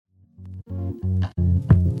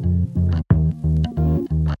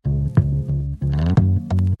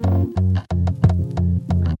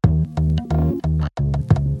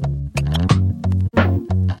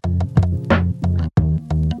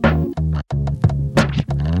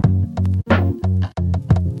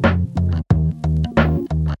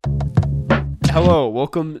Hello,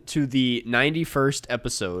 welcome to the 91st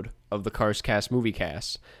episode of the Carscast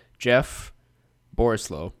Moviecast. Jeff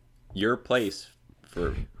Borislow. Your place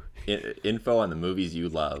for info on the movies you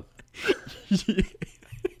love.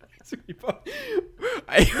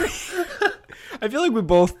 I feel like we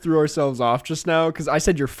both threw ourselves off just now because I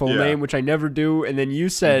said your full name, which I never do, and then you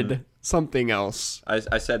said something else.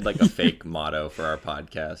 I said like a fake motto for our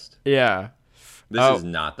podcast. Yeah. This is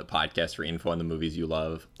not the podcast for info on the movies you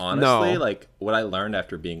love. Honestly, like what I learned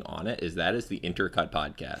after being on it is that is the Intercut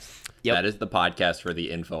podcast. Yep. That is the podcast for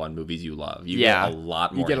the info on movies you love. You get a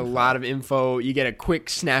lot more. You get info. A lot of info. You get a quick,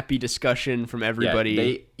 snappy discussion from everybody. Yeah,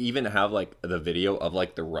 they even have like the video of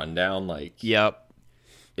like the rundown. Like, yep,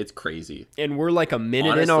 it's crazy. And we're like a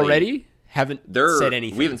minute in already. Haven't said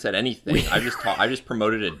anything. We haven't said anything. I just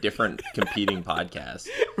promoted a different competing podcast,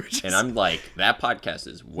 and I'm like, that podcast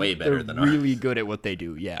is way better than ours. They're really good at what they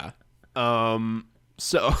do. Yeah.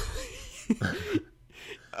 So.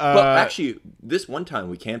 But actually, this one time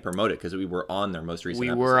we can promote it because we were on their most recent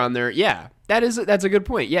episode. We were on there. Yeah, that's a good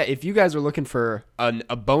point. Yeah, if you guys are looking for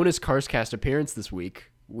a bonus Carscast appearance this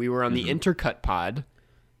week, we were on the Intercut pod.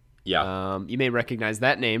 Yeah. You may recognize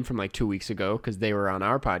that name from like 2 weeks ago because they were on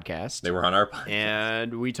our podcast. They were on our podcast.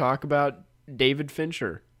 And we talk about David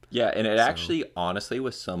Fincher. Yeah, and it actually, honestly,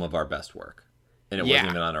 was some of our best work. And it wasn't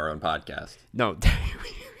even on our own podcast. No,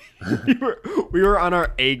 we were on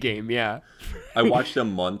our A game, yeah. I watched a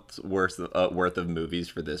month's worth of movies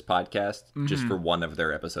for this podcast just for one of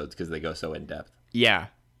their episodes because they go so in-depth. Yeah.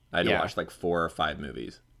 I had to watch like 4 or 5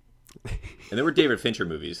 movies. And they were David Fincher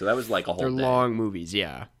movies, so that was like a whole They're day. long movies,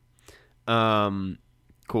 yeah.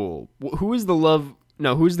 Cool. Who's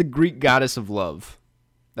the Greek goddess of love?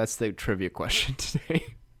 That's the trivia question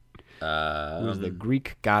today. Who's the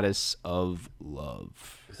Greek goddess of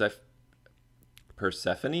love? Is that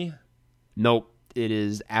Persephone? Nope, it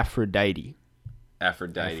is Aphrodite.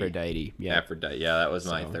 Aphrodite. Yeah. Aphrodite. Yeah, that was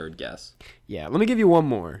my third guess. Yeah, let me give you one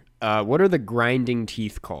more. What are the grinding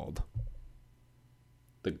teeth called?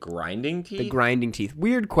 The grinding teeth? The grinding teeth.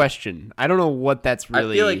 Weird question. I don't know what that's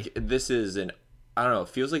really. I feel like this is I don't know. It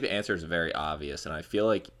feels like the answer is very obvious, and I feel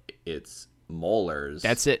like it's molars.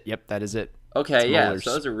 That's it. Yep, that is it. Okay, yeah.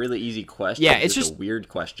 So that was a really easy question. Yeah, it's just a weird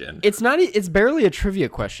question. It's not. It's barely a trivia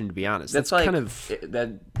question, to be honest. That's like, kind of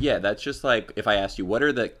that. Yeah, that's just like if I asked you, what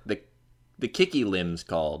are the kicky limbs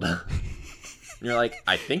called? And you're like,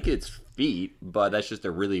 I think it's feet, but that's just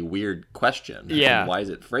a really weird question. Yeah. Why is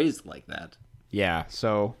it phrased like that? Yeah.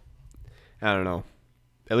 So I don't know.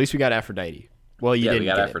 At least we got Aphrodite. Well, you didn't we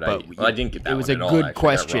got get Aphrodite. It, but well, I didn't get that. It was one a at good all.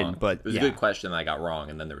 question, but it was a good question that I got wrong,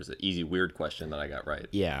 and then there was an easy weird question that I got right.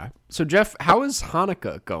 Yeah. So Jeff, how is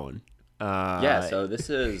Hanukkah going? Yeah. So this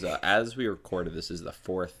is as we recorded. This is the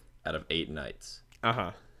 4th out of 8 nights.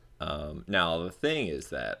 Now the thing is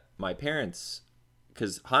that my parents,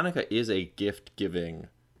 because Hanukkah is a gift giving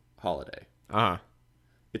holiday.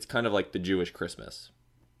 It's kind of like the Jewish Christmas.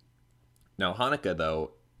 Now Hanukkah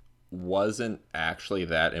though wasn't actually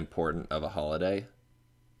that important of a holiday.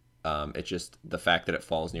 It's just the fact that it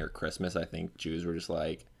falls near Christmas. I think Jews were just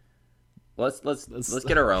like, let's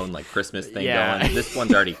get our own like Christmas thing going. This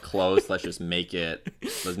one's already close. Let's make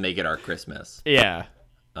it our Christmas. Yeah.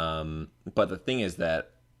 But the thing is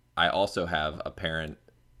that I also have a parent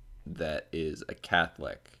that is a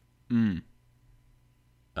Catholic.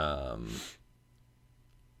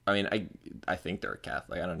 I mean, I think they're a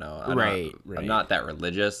Catholic. I don't know. I'm not that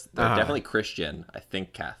religious. They're definitely Christian. I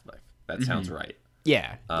think Catholic. That sounds right.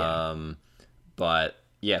 Yeah. But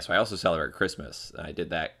yeah, so I also celebrate Christmas. I did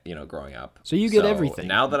that, growing up. So you get everything.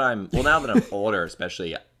 Now that I'm older,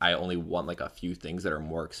 especially, I only want like a few things that are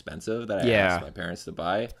more expensive that I ask my parents to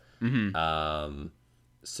buy.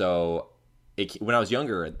 So when I was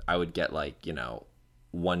younger, I would get like, you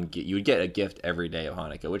would get a gift every day of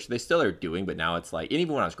Hanukkah, which they still are doing, but now it's like, and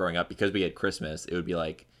even when I was growing up, because we had Christmas, it would be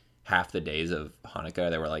like half the days of Hanukkah,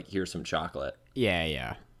 they were like, here's some chocolate.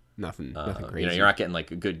 Yeah. Nothing crazy. You're not getting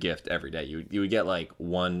like a good gift every day. You would get like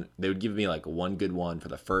one, they would give me like one good one for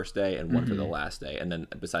the first day and one for the last day. And then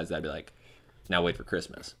besides that, I'd be like, now wait for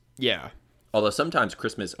Christmas. Yeah. Although sometimes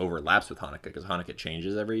Christmas overlaps with Hanukkah because Hanukkah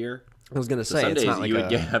changes every year. I was gonna say, some it's days not like you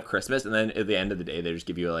would have Christmas, and then at the end of the day, they just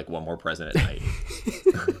give you like one more present at night.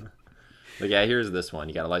 Like, yeah, here's this one.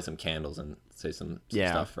 You got to light some candles and say some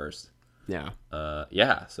stuff first. Yeah.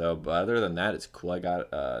 Yeah. So, but other than that, it's cool. I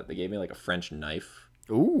got they gave me like a French knife.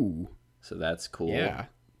 Ooh. So that's cool. Yeah.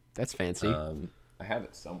 That's fancy. I have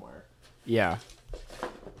it somewhere. Yeah.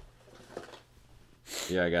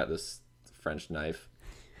 Yeah, I got this French knife.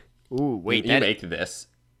 Ooh, wait. You make this.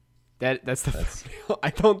 That's thumbnail. I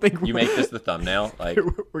don't think you make this the thumbnail. Like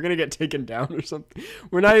we're gonna get taken down or something.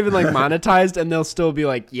 We're not even like monetized, and they'll still be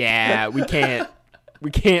like, "Yeah, we can't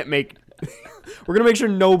make." We're gonna make sure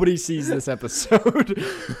nobody sees this episode.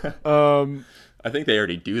 I think they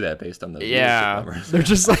already do that based on the numbers. They're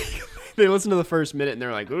just like they listen to the first minute and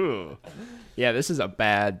they're like, "Ooh, yeah, this is a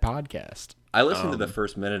bad podcast." I listened to the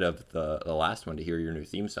first minute of the last one to hear your new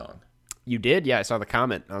theme song. You did? Yeah, I saw the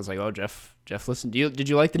comment. I was like, "Oh, Jeff listened. Did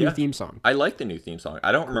you like the new theme song?" I like the new theme song.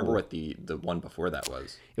 I don't remember what the one before that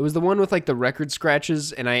was. It was the one with like the record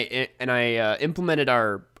scratches, and I implemented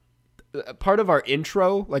our part of our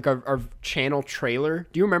intro, like our channel trailer.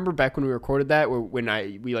 Do you remember back when we recorded that, when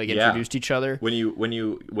we introduced each other? When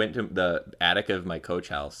you went to the attic of my coach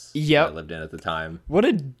house, that I lived in at the time.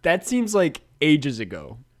 That seems like ages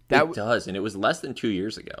ago. It does, and it was less than 2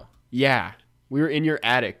 years ago. Yeah. We were in your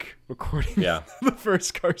attic recording the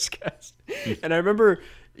first Carscast. And I remember,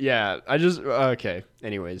 okay.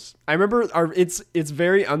 Anyways, I remember it's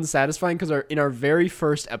very unsatisfying because in our very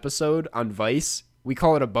first episode on Vice, we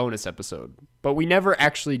call it a bonus episode. But we never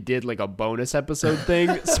actually did like a bonus episode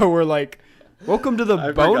thing. So we're like, welcome to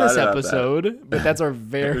the bonus episode. But that's our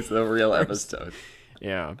very It's the real episode.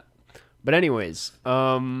 Yeah. But anyways,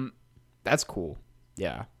 that's cool.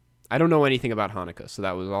 Yeah. I don't know anything about Hanukkah, so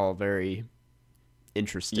that was all very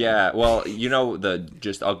interesting. Yeah, well,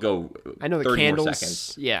 I'll go. I know the 30 candles. more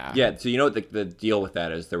seconds. Yeah. So you know what the deal with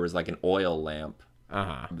that is? There was like an oil lamp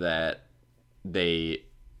that they.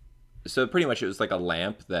 So pretty much it was like a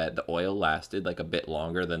lamp that the oil lasted like a bit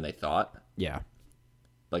longer than they thought. Yeah.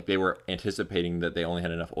 Like they were anticipating that they only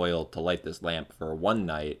had enough oil to light this lamp for one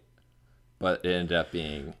night, but it ended up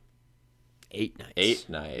being 8 nights. 8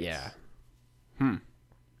 nights. Yeah.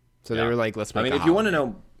 So they were like, let's make if you want to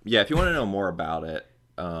know. Yeah, if you want to know more about it,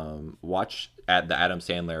 watch the Adam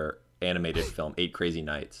Sandler animated film 8 Crazy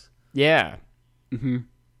Nights. Yeah. Mm-hmm.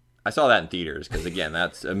 I saw that in theaters because, again,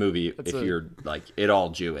 that's a movie. You're like at all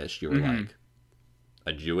Jewish, you were like,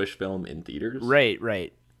 a Jewish film in theaters?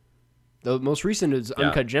 Right. The most recent is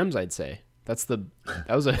Uncut Gems, I'd say. That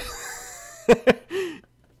was a...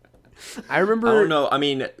 I remember... I don't know. I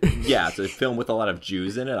mean, yeah, it's a film with a lot of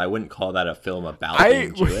Jews in it. I wouldn't call that a film about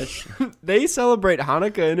being Jewish. They celebrate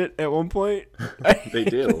Hanukkah in it at one point. They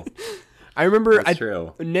do. I remember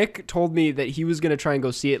true. Nick told me that he was going to try and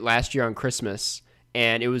go see it last year on Christmas,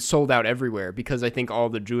 and it was sold out everywhere because I think all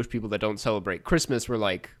the Jewish people that don't celebrate Christmas were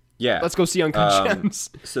like, let's go see Uncut Gems.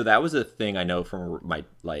 So that was a thing I know from my,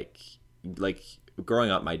 like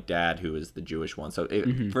growing up, my dad, who is the Jewish one. So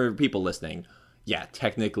for people listening... Yeah,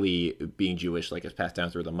 technically being Jewish is passed down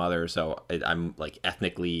through the mother, so I'm like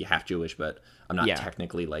ethnically half Jewish, but I'm not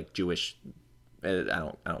technically like Jewish. I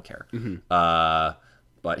don't care. Mm-hmm.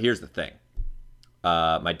 But here's the thing: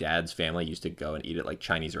 my dad's family used to go and eat at like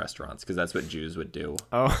Chinese restaurants because that's what Jews would do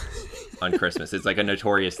on Christmas. It's like a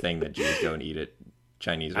notorious thing that Jews go and eat at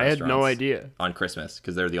Chinese restaurants. I had no idea on Christmas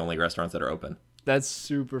because they're the only restaurants that are open. That's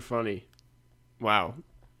super funny. Wow.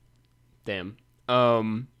 Damn.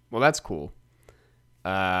 Well, that's cool.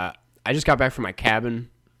 I just got back from my cabin.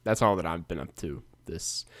 That's all that I've been up to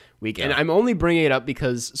this week. And I'm only bringing it up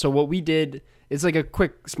because, so what we did, it's like a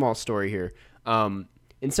quick, small story here.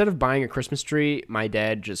 Instead of buying a Christmas tree, my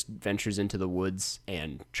dad just ventures into the woods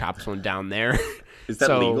and chops one down there. Is that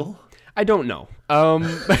legal? I don't know.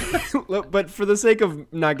 But for the sake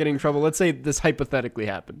of not getting in trouble, let's say this hypothetically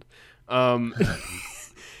happened.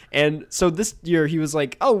 And so this year he was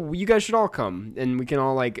like, oh, you guys should all come and we can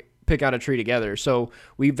all like pick out a tree together. So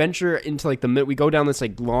we venture into like we go down this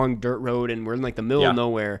like long dirt road and we're in like the middle of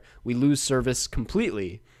nowhere. We lose service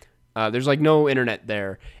completely. There's like no internet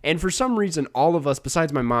there. And for some reason, all of us,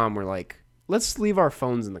 besides my mom, were like, let's leave our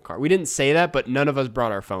phones in the car. We didn't say that, but none of us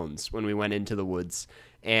brought our phones when we went into the woods.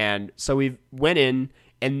 And so we went in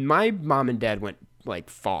and my mom and dad went like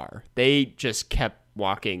far. They just kept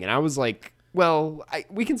walking. And I was like, well,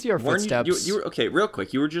 we can see our footsteps. You were, okay, real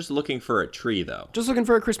quick. You were just looking for a tree, though. Just looking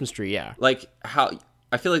for a Christmas tree, yeah. Like, how...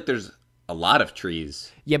 I feel like there's a lot of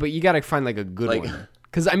trees. Yeah, but you got to find, like, a good one.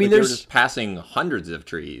 Because, I mean, there's... You're just passing hundreds of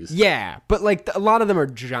trees. Yeah, but, like, a lot of them are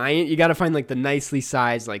giant. You got to find, like, the nicely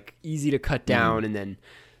sized, like, easy to cut down, and then...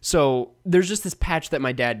 So, there's just this patch that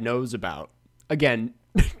my dad knows about. Again,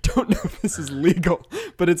 don't know if this is legal,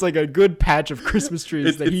 but it's like a good patch of Christmas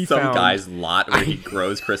trees that he found. Some guy's lot where he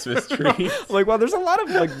grows Christmas trees. I'm like, wow, there's a lot of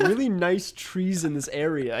like really nice trees in this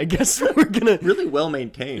area. I guess we're gonna really well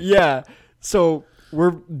maintained. Yeah. So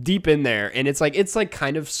we're deep in there, and it's like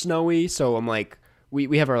kind of snowy. So I'm like,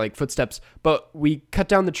 we have our like footsteps, but we cut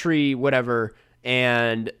down the tree, whatever.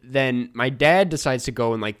 And then my dad decides to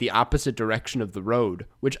go in like the opposite direction of the road,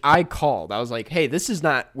 which I called. I was like, hey, this is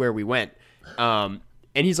not where we went.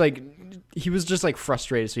 And he's like, he was just like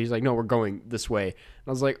frustrated. So he's like, no, we're going this way. And I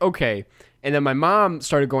was like, okay. And then my mom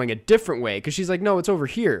started going a different way because she's like, no, it's over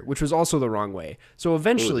here, which was also the wrong way. So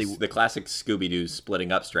eventually, the classic Scooby-Doo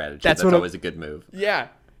splitting up strategy. That's always a good move. Yeah.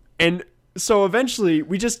 And so eventually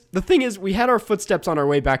the thing is, we had our footsteps on our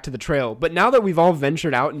way back to the trail, but now that we've all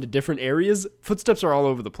ventured out into different areas, footsteps are all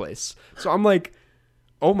over the place. So I'm like,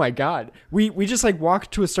 oh my God. We just like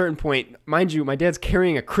walked to a certain point. Mind you, my dad's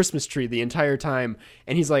carrying a Christmas tree the entire time.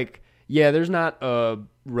 And he's like, yeah, there's not a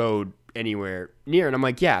road anywhere near. And I'm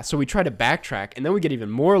like, yeah. So we try to backtrack, and then we get even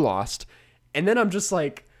more lost. And then I'm just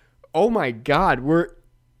like, oh my God,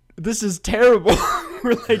 this is terrible.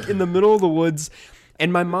 We're like in the middle of the woods.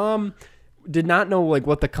 And my mom did not know like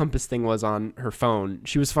what the compass thing was on her phone.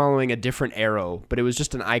 She was following a different arrow, but it was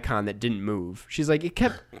just an icon that didn't move. She's like, it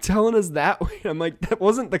kept telling us that way. I'm like, that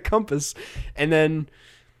wasn't the compass. And then,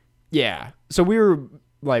 yeah. So we were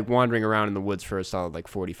like wandering around in the woods for a solid like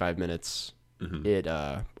 45 minutes.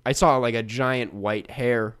 Mm-hmm. I saw like a giant white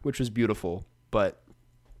hare, which was beautiful, but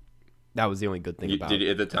that was the only good thing about it.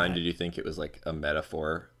 At the time, did you think it was like a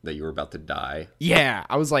metaphor that you were about to die? Yeah.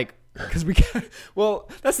 I was like, because well,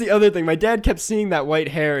 that's the other thing. My dad kept seeing that white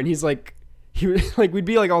hare, and he's like, we'd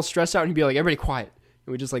be like all stressed out, and he'd be like, everybody quiet.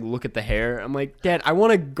 And we just like look at the hare. I'm like, Dad, I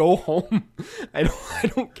want to go home. I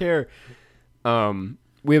don't care.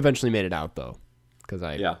 We eventually made it out though, because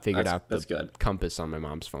I figured out the compass on my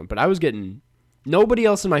mom's phone. But nobody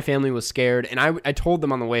else in my family was scared, and I told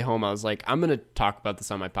them on the way home, I was like, I'm gonna talk about this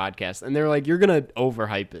on my podcast, and they were like, you're gonna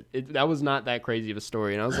overhype it. That was not that crazy of a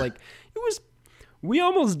story, and I was like, we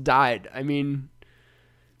almost died. I mean...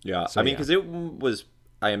 Yeah, so, because it was,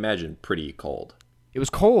 I imagine, pretty cold. It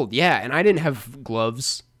was cold, yeah, and I didn't have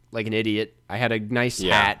gloves like an idiot. I had a nice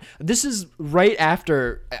hat. This is right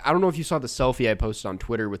after... I don't know if you saw the selfie I posted on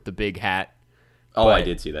Twitter with the big hat. Oh, I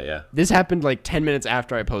did see that, yeah. This happened like 10 minutes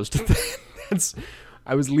after I posted that.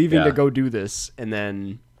 I was leaving to go do this, and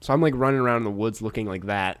then... So I'm like running around in the woods looking like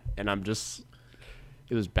that, and I'm just...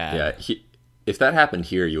 It was bad. Yeah, if that happened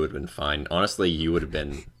here, you would have been fine. Honestly, you would have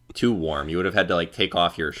been too warm. You would have had to like take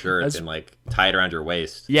off your shirt and like tie it around your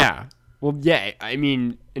waist. Yeah. Well, yeah. I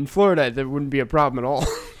mean, in Florida, that wouldn't be a problem at all.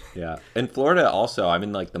 Yeah. In Florida, also, I'm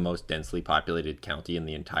in like the most densely populated county in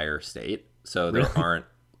the entire state, so there aren't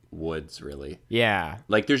woods really. Yeah.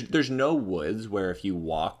 Like there's no woods where if you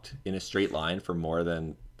walked in a straight line for more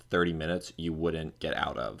than 30 minutes, you wouldn't get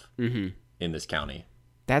out of in this county.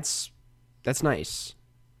 That's nice.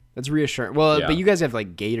 That's reassuring. Well, but you guys have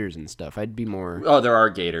like gators and stuff. I'd be more. Oh, there are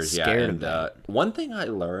gators. Scared of that. One thing I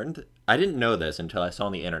learned, I didn't know this until I saw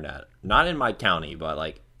on the internet. Not in my county, but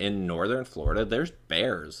like in northern Florida, there's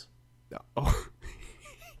bears. Oh.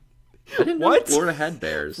 I didn't know Florida had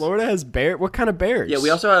bears. Florida has bear. What kind of bears? Yeah, we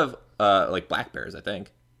also have like black bears, I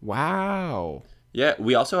think. Wow. Yeah,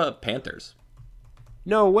 we also have panthers.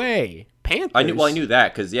 No way. Panthers. I knew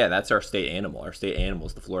that because that's our state animal. Our state animal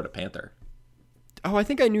is the Florida panther. Oh, I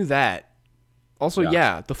think I knew that. Also,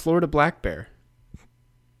 the Florida black bear.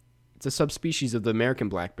 It's a subspecies of the American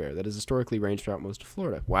black bear that has historically ranged throughout most of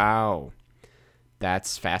Florida. Wow.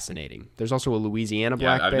 That's fascinating. There's also a Louisiana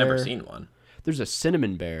black bear. I've never seen one. There's a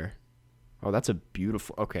cinnamon bear. Oh, that's a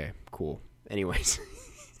beautiful... Okay, cool. Anyways.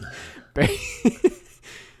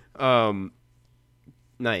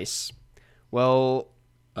 Nice. Well...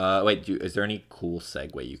 wait, is there any cool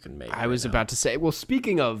segue you can make? I was about to say... Well,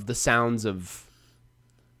 speaking of the sounds of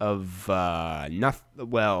nothing...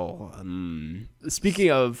 Well, speaking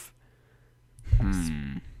of...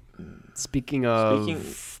 Speaking of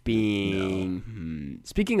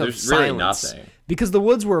There's silence, really nothing. Because the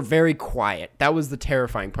woods were very quiet. That was the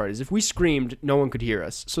terrifying part. Is if we screamed, no one could hear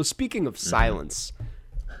us. So speaking of silence,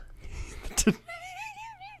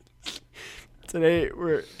 today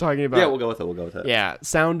we're talking about. Yeah, we'll go with it. Yeah,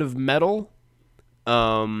 Sound of Metal.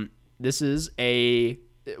 This is it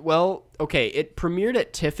premiered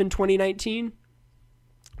at TIFF in 2019,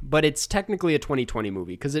 but it's technically a 2020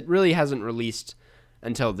 movie because it really hasn't released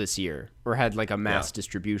until this year, or had like a mass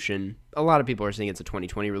distribution. A lot of people are saying it's a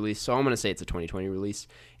 2020 release, so I'm going to say it's a 2020 release.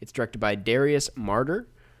 It's directed by Darius Marder.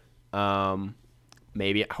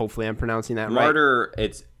 Hopefully I'm pronouncing that right. Marder,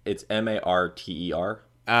 it's Marter.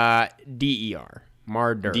 Der.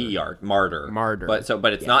 Martyr. D-E-R, martyr. Martyr.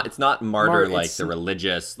 But it's not martyr like the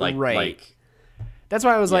religious right. like. That's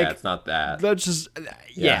why I was like, it's not that. Let's just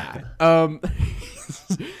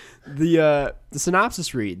The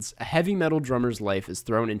synopsis reads: a heavy metal drummer's life is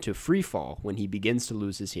thrown into free fall when he begins to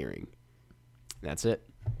lose his hearing. That's it.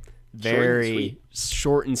 Very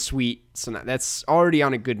short and sweet. So that's already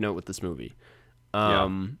on a good note with this movie.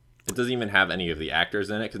 It doesn't even have any of the actors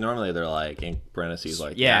in it because normally they're like in parentheses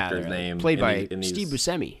like the actor's name played by Steve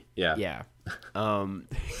Buscemi. Yeah.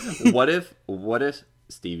 What if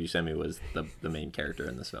Steve Buscemi was the main character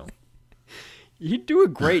in this film? He'd do a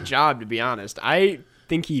great job, to be honest. I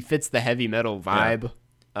think he fits the heavy metal vibe.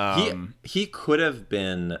 Yeah. He could have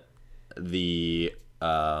been the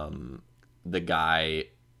guy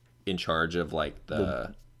in charge of like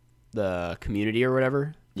the community or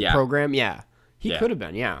whatever program. Yeah, he could have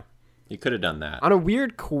been. Yeah, he could have done that. On a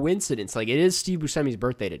weird coincidence, like it is Steve Buscemi's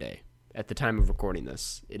birthday today. At the time of recording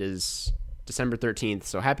this, it is December 13th.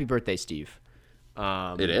 So happy birthday, Steve.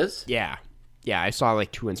 It is. Yeah. I saw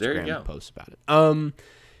like 2 Instagram posts about it.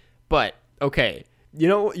 But okay. You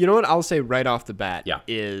know what I'll say right off the bat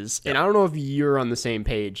is, and I don't know if you're on the same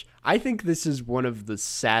page. I think this is one of the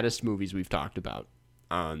saddest movies we've talked about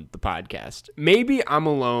on the podcast. Maybe I'm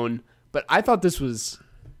alone, but I thought this was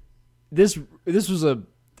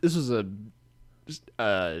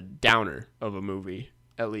a downer of a movie,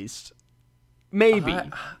 at least. Maybe.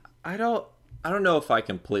 I don't know if I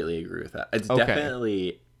completely agree with that. It's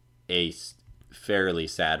definitely a fairly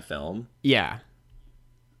sad film. Yeah.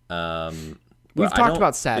 We've talked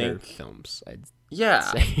about sadder films. I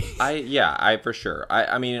for sure.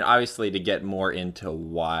 I mean, obviously, to get more into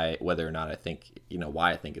whether or not I think,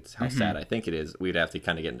 why I think it's how sad I think it is, we'd have to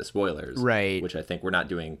kind of get into spoilers, right? Which I think we're not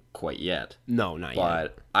doing quite yet. No, not yet.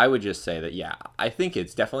 But I would just say that, I think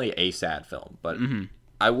it's definitely a sad film. But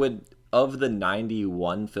I would, of the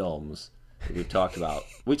 91 films that we've talked about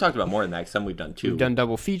more than that. Some we've done 2. We've done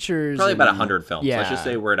double features. Probably about 100 films. Yeah. Let's just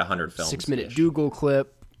say we're at 100 films. 6-minute Dougal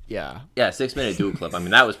clip. Yeah. Yeah, 6-minute Dougal clip. I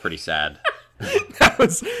mean, that was pretty sad. that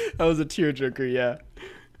was a tearjerker, yeah.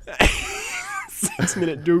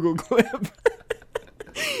 6-minute Dougal clip.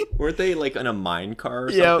 Weren't they like in a mine car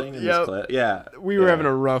or something in this clip? Yeah. We were having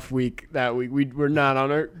a rough week that week. We were not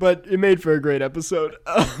on our, but it made for a great episode.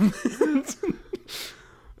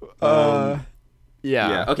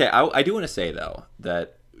 Yeah. Okay, I do want to say though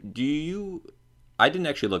that I didn't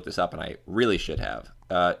actually look this up and I really should have.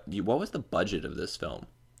 What was the budget of this film?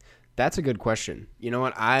 That's a good question. You know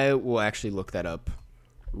what? I will actually look that up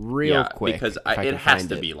real quick. Because it has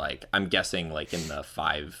to be like, I'm guessing like in the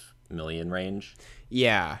 5 million range.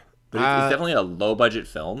 Yeah. But it's definitely a low budget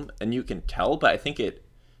film and you can tell, but I think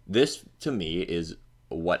this to me is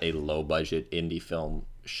what a low budget indie film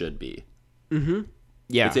should be. Mm-hmm.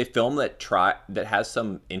 Yeah. It's a film that has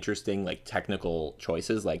some interesting like technical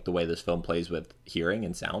choices, like the way this film plays with hearing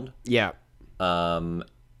and sound. Yeah.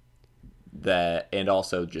 And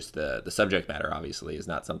also just the subject matter obviously is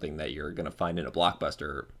not something that you're gonna find in a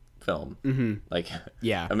blockbuster film. Mm-hmm. Like,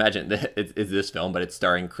 imagine it's this film, but it's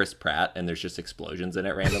starring Chris Pratt, and there's just explosions in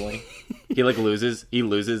it randomly. He loses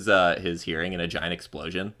his hearing in a giant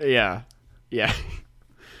explosion. Yeah.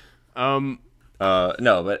 No,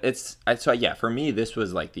 but for me, this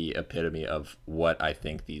was like the epitome of what I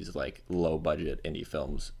think these like low budget indie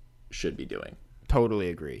films should be doing. Totally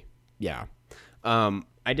agree. Yeah.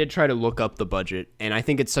 I did try to look up the budget, and I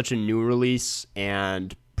think it's such a new release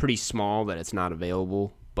and pretty small that it's not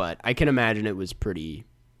available, but I can imagine it was pretty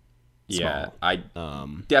small. Yeah, I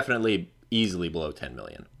definitely easily below 10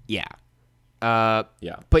 million. Yeah.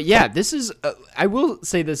 Yeah. But yeah, this is, I will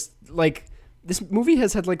say this, like, this movie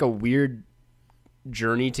has had like a weird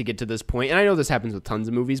journey to get to this point, and I know this happens with tons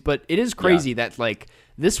of movies, but it is crazy that like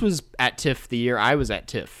this was at TIFF the year I was at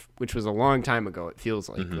TIFF, which was a long time ago. It feels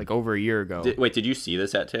like over a year ago. Did you see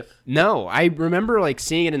this at TIFF? No, I remember like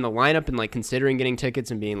seeing it in the lineup and like considering getting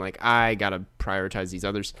tickets and being like, I gotta prioritize these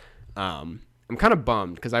others. I'm kind of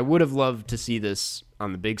bummed because I would have loved to see this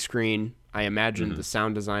on the big screen. I imagine the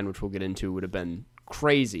sound design, which we'll get into, would have been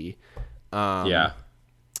crazy.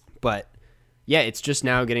 But yeah, it's just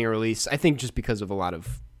now getting a release. I think just because of a lot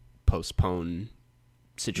of postpone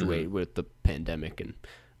situation with the pandemic, and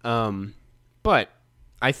but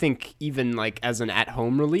I think even like as an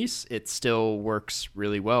at-home release, it still works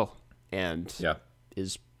really well and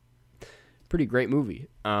is a pretty great movie.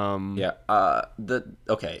 Okay,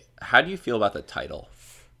 how do you feel about the title?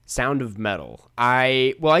 Sound of Metal.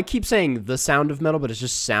 I keep saying The Sound of Metal, but it's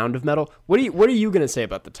just Sound of Metal. What are you gonna say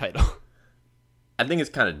about the title? I think it's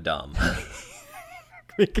kind of dumb.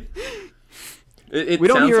 We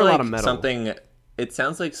don't hear a lot of metal. It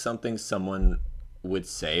sounds like something someone would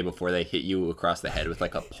say before they hit you across the head with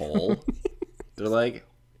like a pole. They're like,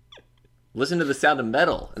 listen to the sound of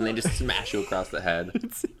metal, and they just smash you across the head.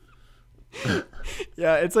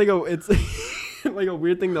 Yeah, it's like like a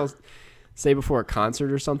weird thing they'll say before a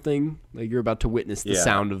concert or something. Like you're about to witness the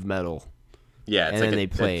sound of metal. Yeah, it's and like then they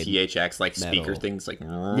played THX like metal. speaker things like.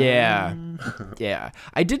 Yeah, yeah.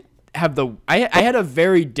 I did have I had a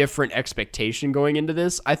very different expectation going into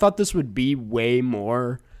this. I thought this would be way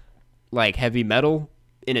more like heavy metal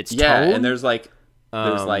in its tone. Yeah, and there's like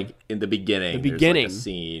in the beginning, there's like a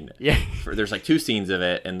scene. Yeah, there's like 2 scenes of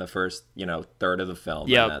it in the first third of the film.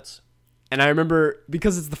 Yeah, and I remember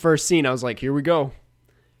because it's the first scene, I was like, here we go,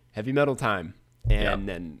 heavy metal time. And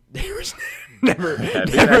then there was never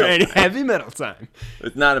any heavy metal time.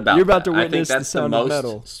 It's not about. You're about to witness the sound of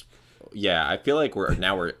metal. Yeah, I feel like we're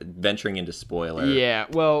venturing into spoiler. Yeah,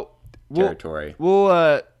 well, territory.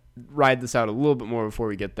 We'll ride this out a little bit more before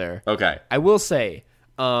we get there. Okay. I will say,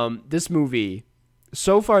 this movie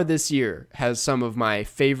so far this year has some of my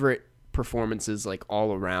favorite performances, like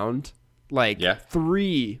all around. Like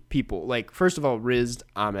 3 people. Like first of all, Riz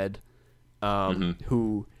Ahmed,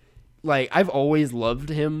 who. Like, I've always loved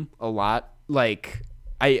him a lot. Like,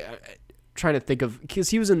 I trying to think of... Because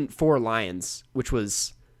he was in 4 Lions, which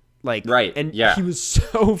was, like... Right, and he was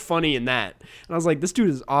so funny in that. And I was like, this dude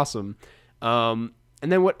is awesome. And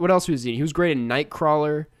then what else was he in? He was great in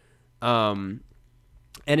Nightcrawler. And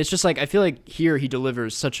it's just, like, I feel like here he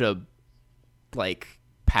delivers such a, like,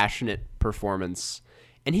 passionate performance.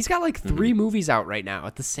 And he's got, like, 3 movies out right now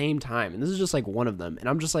at the same time. And this is just, like, one of them. And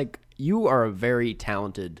I'm just like, you are a very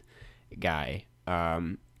talented... guy,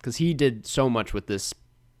 because he did so much with this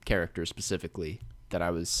character specifically that I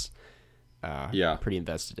was pretty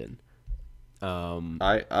invested in.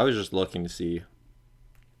 I was just looking to see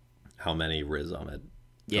how many Riz Ahmed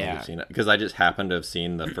we've seen it, because I just happened to have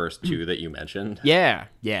seen the first 2 that you mentioned. Yeah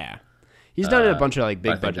he's done a bunch of like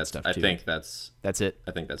big budget stuff too. I think that's it.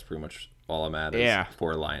 I think that's pretty much all I'm at is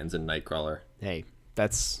 4 Lions and Nightcrawler. Hey,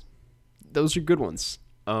 those are good ones.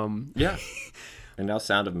 Yeah. And now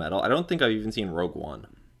Sound of Metal. I don't think I've even seen Rogue One.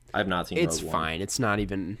 I've not seen Rogue One. It's fine. It's not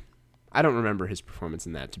even... I don't remember his performance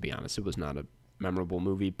in that, to be honest. It was not a memorable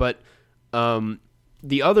movie. But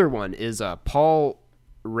the other one is Paul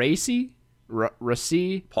Raci?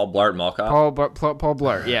 Paul Blart Mall Cop? Paul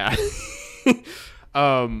Blart, yeah.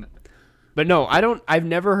 But no, I've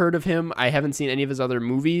never heard of him. I haven't seen any of his other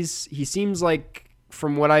movies. He seems like...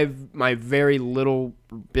 From what my very little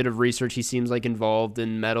bit of research, he seems like involved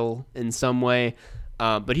in metal in some way.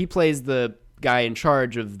 But he plays the guy in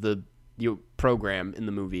charge of the program in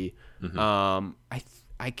the movie. I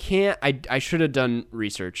should have done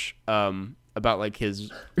research about like his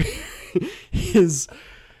his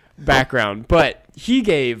background, but he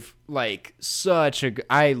gave like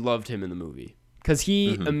I loved him in the movie because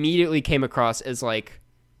he immediately came across as like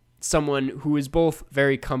someone who is both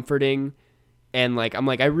very comforting. And, like, I'm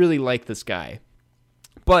like, I really like this guy.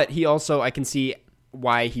 But he also, I can see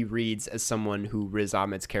why he reads as someone who Riz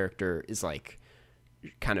Ahmed's character is, like,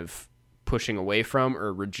 kind of pushing away from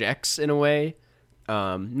or rejects in a way.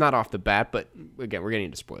 Not off the bat, but, again, we're getting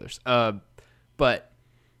into spoilers. But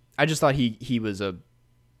I just thought he was a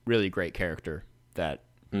really great character that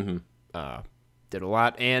did a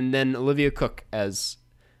lot. And then Olivia Cooke as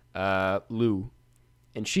Lou.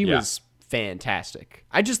 And she was... fantastic.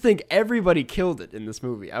 I just think everybody killed it in this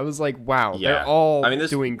movie. I was like, wow, they're all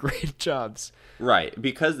doing great jobs. Right,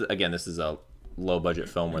 because again, this is a low budget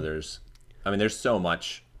film where there's so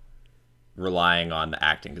much relying on the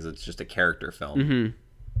acting because it's just a character film.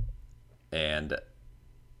 And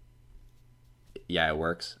it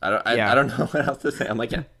works. I don't know what else to say. I'm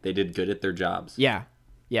like, they did good at their jobs. Yeah.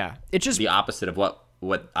 It's just the opposite of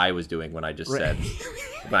what I was doing when I just said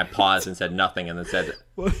when I paused and said nothing and then said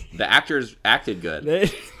the actors acted good.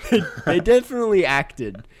 They definitely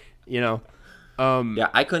acted,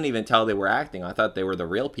 I couldn't even tell they were acting. I thought they were the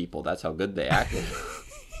real people. That's how good they acted.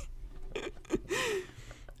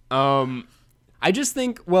 I just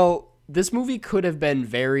think, this movie could have been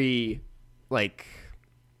very like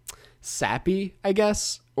sappy, I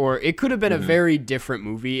guess, or it could have been a very different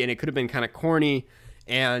movie and it could have been kind of corny.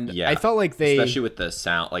 And I felt like especially with the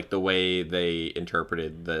sound, like the way they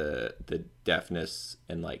interpreted the deafness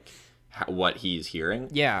and like what he's hearing.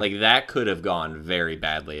 Yeah. Like that could have gone very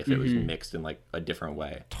badly if it was mixed in like a different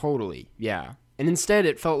way. Totally. Yeah. And instead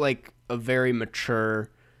it felt like a very mature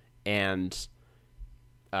and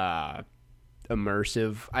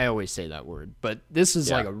immersive. I always say that word, but this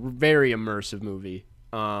is like a very immersive movie.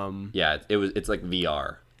 It's like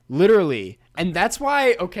VR. Literally. And that's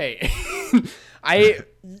why, okay. I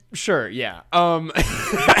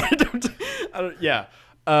Yeah.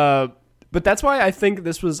 But that's why I think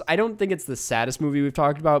this was, I don't think it's the saddest movie we've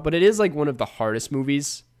talked about, but it is like one of the hardest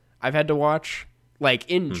movies I've had to watch, like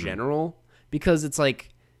in general, because it's like,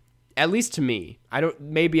 at least to me,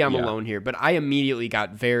 maybe I'm alone here, but I immediately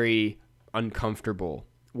got very uncomfortable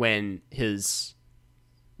when his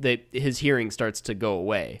hearing starts to go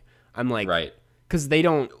away. I'm like, right. Cause they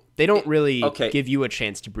don't really give you a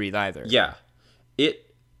chance to breathe either. Yeah.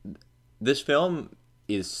 This film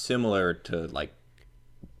is similar to like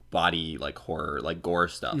body, like horror, like gore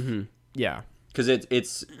stuff. Mm-hmm. Yeah. Because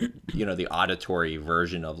it's the auditory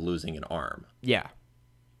version of losing an arm. Yeah.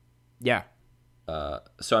 Yeah.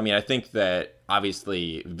 So I mean, I think that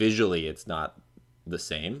obviously visually it's not the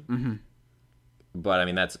same. Mm-hmm. But I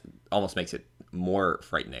mean, that's almost makes it more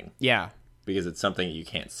frightening. Yeah. Because it's something you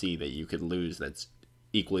can't see that you could lose that's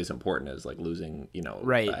equally as important as like losing,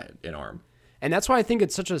 an arm. And that's why I think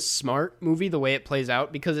it's such a smart movie, the way it plays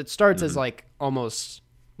out, because it starts as like almost,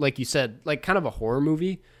 like you said, like kind of a horror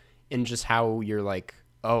movie, in just how you're like,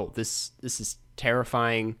 oh, this is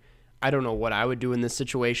terrifying. I don't know what I would do in this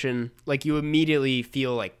situation. Like you immediately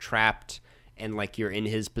feel like trapped and like you're in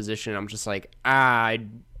his position. I'm just like, I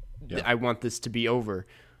want this to be over.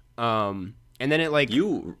 And then it like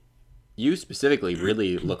You specifically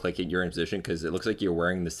really look like you're in position because it looks like you're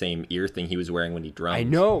wearing the same ear thing he was wearing when he drums. I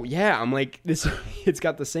know, yeah. I'm like, this. It's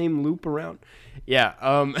got the same loop around. Yeah.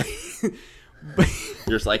 But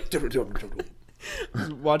you're just like I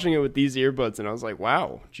was watching it with these earbuds, and I was like,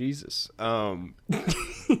 wow, Jesus. Dude,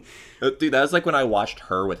 that was like when I watched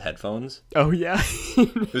Her with headphones. Oh yeah.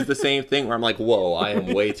 It was the same thing where I'm like, whoa, I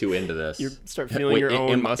am way too into this. You start feeling your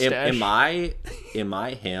own mustache. Am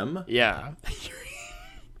I him? Yeah.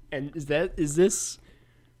 And is this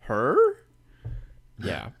her?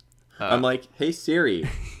 Yeah. I'm like, hey Siri.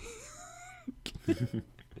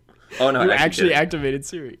 Oh no, you actually activated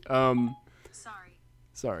Siri.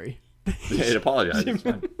 Sorry. It apologized. It's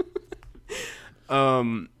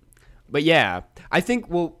fine. But yeah, I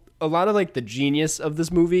think a lot of like the genius of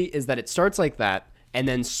this movie is that it starts like that and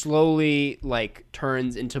then slowly like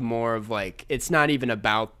turns into more of like, it's not even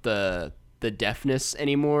about the deafness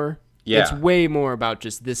anymore. Yeah. It's way more about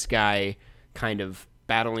just this guy kind of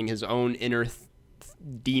battling his own inner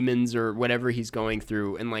demons or whatever he's going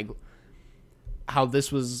through, and like how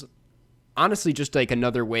this was honestly just like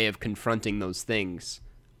another way of confronting those things.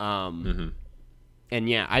 And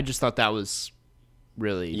yeah, I just thought that was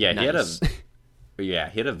really nice. He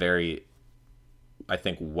had a very, I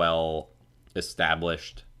think, well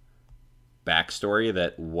established backstory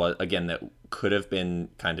that could have been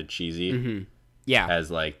kind of cheesy. Mm-hmm. Yeah. As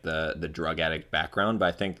like the drug addict background, but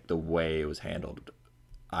I think the way it was handled,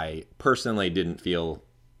 I personally didn't feel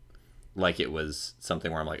like it was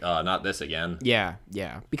something where I'm like, oh, not this again. Yeah,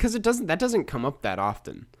 yeah. Because that doesn't come up that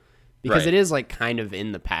often. Because It is like kind of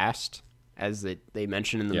in the past, as they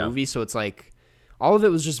mentioned in the movie, so it's like all of it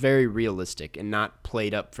was just very realistic and not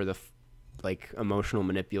played up for the like emotional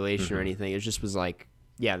manipulation or anything. It just was like,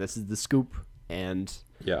 yeah, this is the scoop, and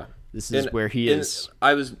this is where he is.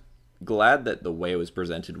 I was glad that the way it was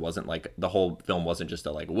presented wasn't like the whole film wasn't just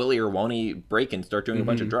a like, will he or won't he break and start doing a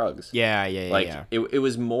bunch of drugs. It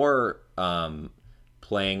was more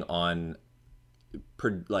playing on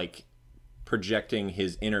projecting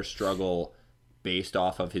his inner struggle based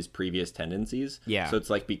off of his previous tendencies. So it's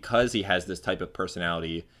like, because he has this type of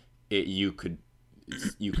personality, you could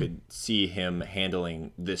see him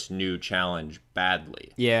handling this new challenge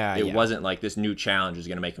badly. It wasn't like this new challenge is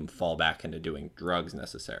going to make him fall back into doing drugs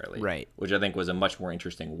necessarily. Right. Which I think was a much more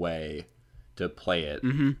interesting way to play it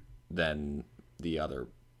than the other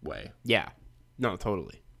way. Yeah. No,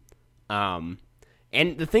 totally. And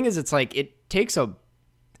the thing is, it's like, it takes a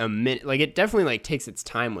minute. Like, it definitely like takes its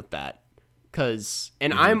time with that.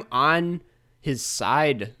 And I'm on his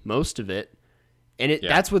side most of it. And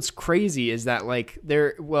that's what's crazy is that like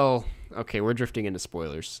we're drifting into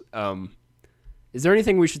spoilers. Is there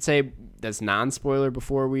anything we should say that's non-spoiler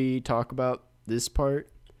before we talk about this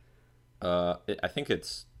part? I think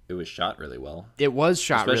it was shot really well. It was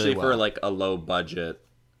shot really well. Especially for like a low budget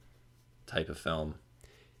type of film.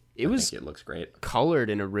 I think it looks great. Colored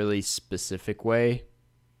in a really specific way.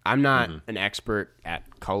 I'm not an expert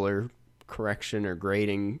at color correction or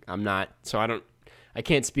grading. I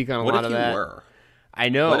can't speak on a lot of that. What if you were? I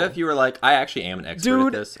know. What if you were like, I actually am an expert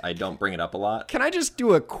at this. I don't bring it up a lot. Can I just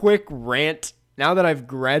do a quick rant? Now that I've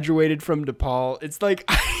graduated from DePaul, it's like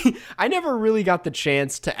I never really got the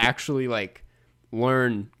chance to actually like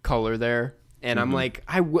learn color there. And I'm like,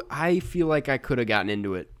 I feel like I could have gotten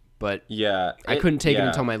into it, but I couldn't take it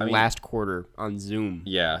until my last quarter on Zoom.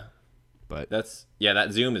 Yeah. But that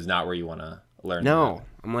Zoom is not where you want to learned. No,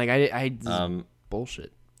 I'm like I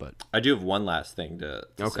bullshit. But I do have one last thing to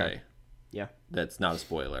say. Yeah, that's not a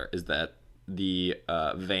spoiler. Is that the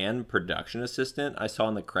van production assistant I saw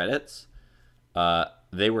in the credits?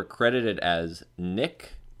 They were credited as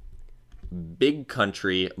Nick Big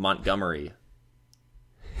Country Montgomery.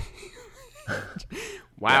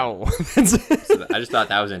 Wow. So I just thought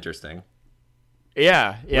that was interesting.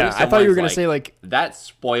 Yeah. I thought you were gonna say like that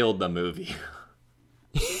spoiled the movie.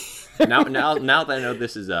 now that I know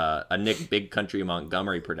this is a Nick Big Country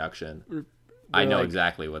Montgomery production, I know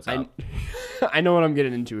exactly what's up. I know what I'm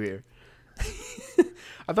getting into here.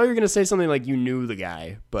 I thought you were gonna say something like you knew the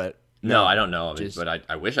guy, but no, I don't know him, but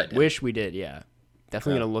I wish I did. Wish we did, yeah.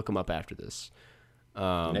 Definitely gonna look him up after this.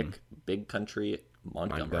 Nick Big Country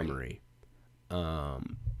Montgomery.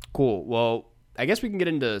 Cool. Well, I guess we can get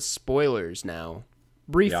into spoilers now,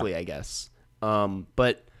 briefly, I guess.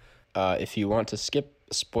 But if you want to skip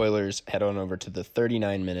spoilers, head on over to the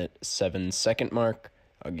 39-minute 7-second mark.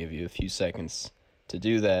 I'll give you a few seconds to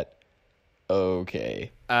do that.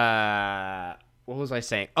 Okay. What was I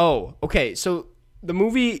saying? Oh, okay. So the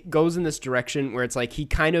movie goes in this direction where it's like he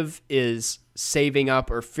kind of is saving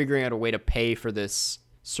up or figuring out a way to pay for this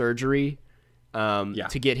surgery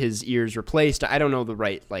to get his ears replaced. I don't know the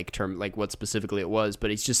right term, like what specifically it was, but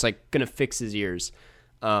he's just like going to fix his ears.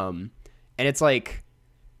 And it's like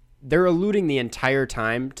they're alluding the entire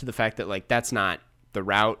time to the fact that like that's not the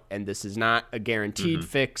route and this is not a guaranteed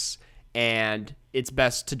fix, and it's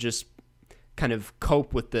best to just kind of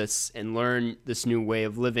cope with this and learn this new way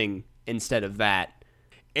of living instead of that.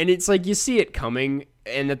 And it's like you see it coming,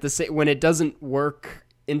 and at the when it doesn't work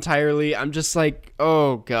entirely, I'm just like,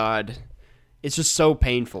 oh god, it's just so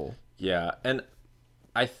painful. Yeah, and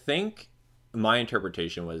I think my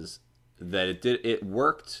interpretation was that it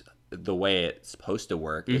worked the way it's supposed to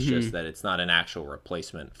work. It's just that it's not an actual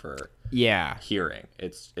replacement for hearing.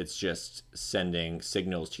 It's just sending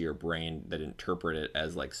signals to your brain that interpret it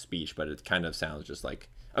as like speech, but it kind of sounds just like,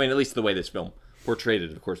 I mean, at least the way this film portrayed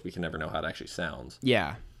it. Of course, we can never know how it actually sounds.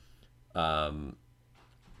 Yeah. Well,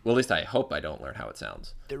 at least I hope I don't learn how it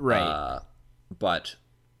sounds. Right. But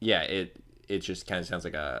yeah, it just kind of sounds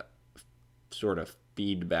like a sort of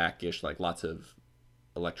feedback-ish, like lots of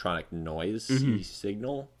electronic noise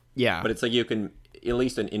signal. Yeah. But it's like you can, at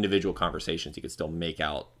least in individual conversations, you could still make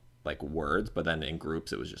out like words, but then in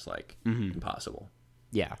groups it was just like impossible.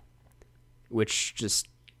 Yeah. Which just,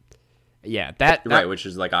 that right, which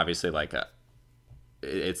is like obviously like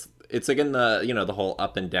it's like in the, you know, the whole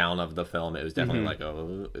up and down of the film, it was definitely like,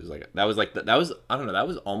 oh, it was like, that was I don't know, that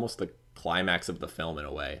was almost the climax of the film in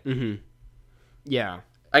a way. Yeah.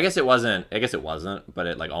 I guess it wasn't, but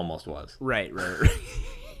it like almost was. Right.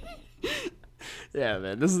 Yeah,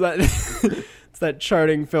 man. This is that it's that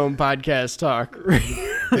charting film podcast talk.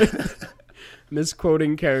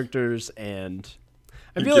 Misquoting characters, and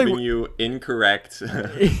I feel giving you incorrect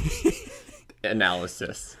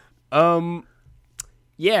analysis.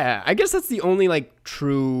 Yeah, I guess that's the only like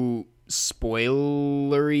true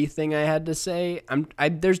spoilery thing I had to say.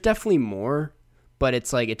 There's definitely more, but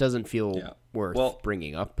it's like it doesn't feel worth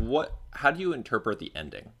bringing up. How do you interpret the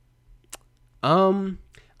ending?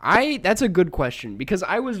 That's a good question, because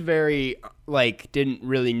I was very didn't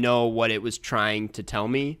really know what it was trying to tell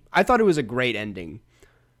me. I thought it was a great ending.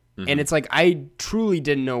 And it's like I truly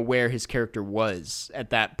didn't know where his character was at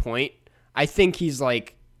that point. I think he's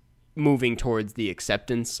like moving towards the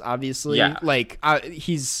acceptance, obviously. Yeah.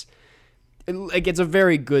 He's like, it's a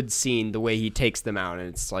very good scene the way he takes them out, and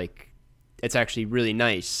it's like it's actually really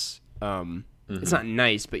nice. It's not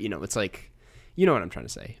nice, but it's like, you know what I'm trying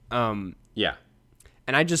to say. Yeah.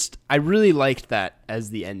 And I really liked that as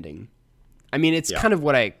the ending. I mean, it's kind of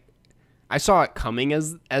what I saw it coming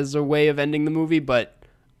as a way of ending the movie, but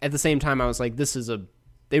at the same time I was like,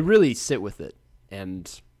 they really sit with it,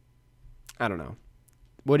 and I don't know.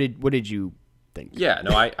 What did you think? Yeah,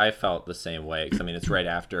 no, I felt the same way, 'cause I mean, it's right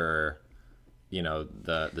after,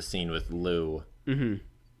 the scene with Lou,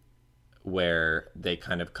 where they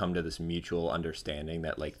kind of come to this mutual understanding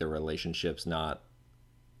that like the relationship's not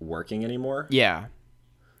working anymore. Yeah.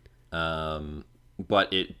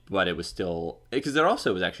 But it was still, because it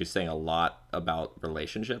also was actually saying a lot about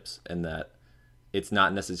relationships, and that it's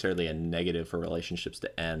not necessarily a negative for relationships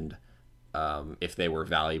to end if they were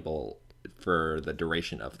valuable for the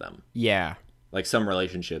duration of them. Yeah. Like some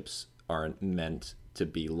relationships aren't meant to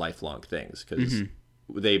be lifelong things, because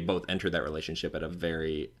they both entered that relationship at a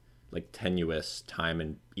very like tenuous time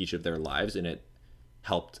in each of their lives, and it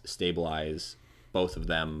helped stabilize both of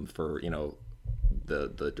them for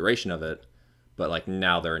the duration of it, but like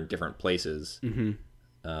now they're in different places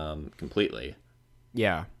completely.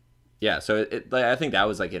 Yeah. yeah, so like, I think that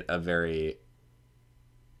was like a very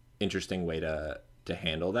interesting way to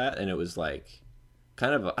handle that, and it was like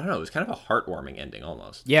kind of I don't know, it was kind of a heartwarming ending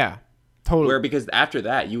almost. Yeah, totally. Where because after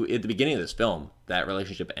that, you at the beginning of this film, that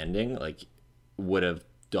relationship ending like would have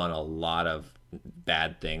done a lot of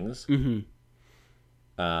bad things.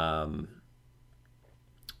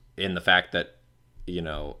 In the fact that, you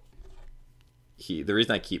know, the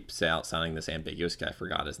reason I keep sounding this ambiguous, because I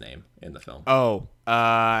forgot his name in the film. Oh,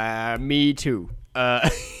 me too.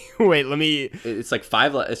 Wait, let me. It's like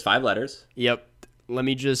five letters. Yep. Let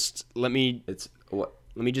me just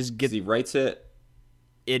get. He writes it.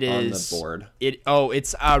 It on is the board.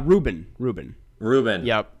 It's Ruben.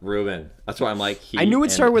 Yep. Ruben. That's why I'm like. I knew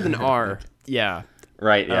it started with an R. Yeah.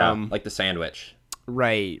 Right. Yeah. Like the sandwich.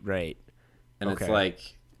 Right. And okay. It's like,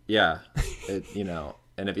 yeah, you know,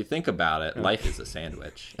 and if you think about it, life is a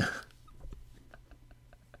sandwich.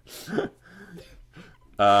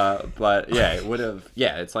 But yeah, it would have.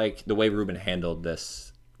 Yeah, it's like the way Ruben handled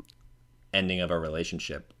this ending of a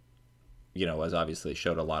relationship, you know, was obviously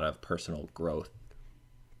showed a lot of personal growth,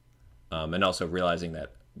 and also realizing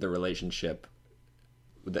that the relationship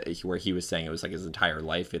where he was saying it was like his entire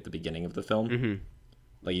life at the beginning of the film,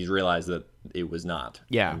 like he's realized that it was not.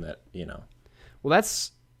 Yeah, and that, you know. Well,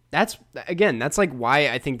 that's like why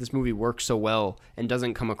I think this movie works so well and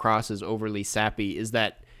doesn't come across as overly sappy, is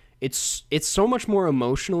that it's so much more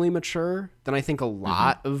emotionally mature than I think a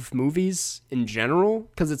lot of movies in general,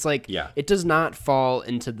 because it's like it does not fall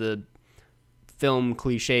into the film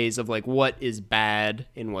cliches of like what is bad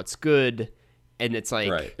and what's good, and it's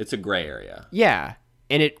like it's a gray area. Yeah,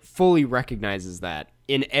 and it fully recognizes that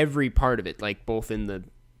in every part of it, like both in the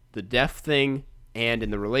deaf thing and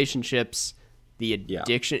in the relationships, the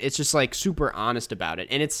addiction. It's just like super honest about it,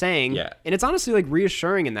 and it's saying, and it's honestly like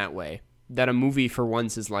reassuring in that way, that a movie for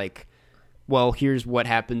once is like, well, here's what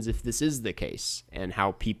happens if this is the case and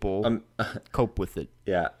how people cope with it.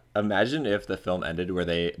 Yeah. Imagine if the film ended where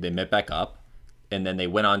they met back up and then they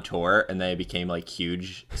went on tour and they became like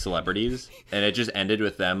huge celebrities and it just ended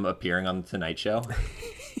with them appearing on the Tonight Show.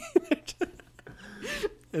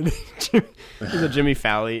 There's a Jimmy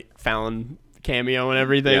Fallon cameo and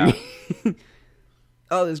everything. Yeah.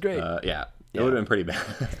 Oh, that's great. It would have been pretty bad.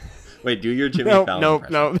 Wait, do your Jimmy Fallon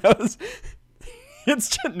impression. No. It's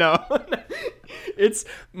just, no. It's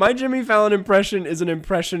my Jimmy Fallon impression is an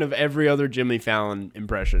impression of every other Jimmy Fallon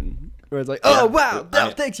impression. Where it's like, oh wow,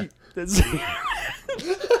 thanks you. I'm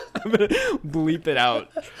gonna bleep it out.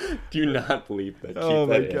 Do not bleep that. Oh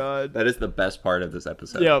my god, that is the best part of this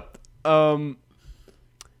episode. Yep. Cool.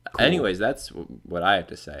 Anyways, that's what I have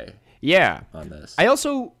to say. Yeah. On this, I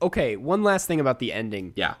also one last thing about the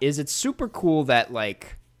ending. Yeah. Is it's super cool that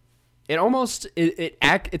like. It almost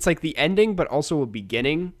it's like the ending, but also a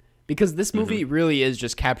beginning, because this movie really is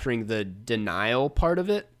just capturing the denial part of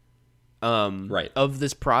it, of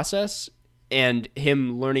this process, and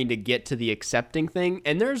him learning to get to the accepting thing.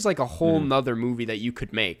 And there's like a whole nother movie that you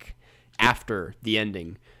could make after the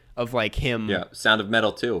ending of like him. Yeah, Sound of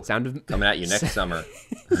Metal 2. Coming at you next summer.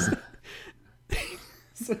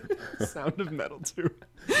 Sound of Metal 2.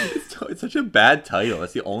 It's such a bad title.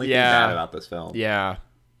 That's the only thing bad about this film. Yeah.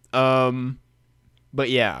 But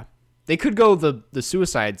yeah, they could go the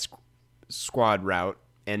Suicide Squad route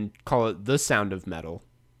and call it The Sound of Metal,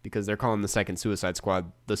 because they're calling the second Suicide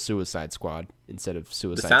Squad The Suicide Squad instead of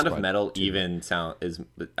Suicide Squad. The Sound of Metal 2. Even sound is,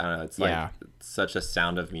 I don't know, it's like such a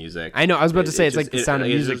Sound of Music. I know, I was about to say it's like the Sound of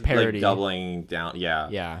Music just parody. Like doubling down,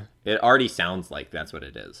 Yeah. It already sounds like that's what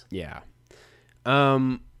it is. Yeah.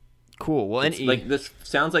 Cool. Well, like this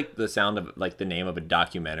sounds like the sound of like the name of a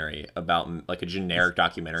documentary about like a generic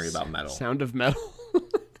documentary about metal. Sound of Metal.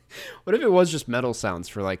 What if it was just metal sounds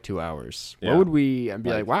for like 2 hours? Yeah. What would we? I'd be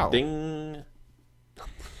like, wow. Ding.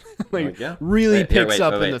 Like really picks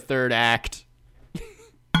up in the third act.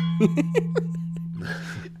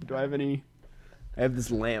 Do I have any? I have this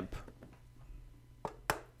lamp.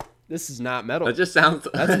 This is not metal. It just sounds.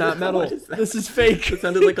 That's not metal. Is that? This is fake. It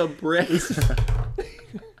sounded like a brick.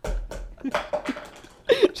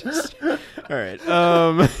 All right.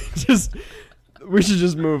 We should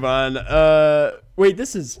just move on. Wait,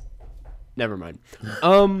 this is. Never mind.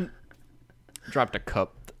 Dropped a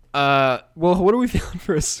cup. Well, what are we feeling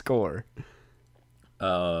for a score?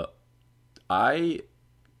 I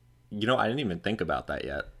didn't even think about that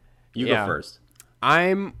yet. You go first.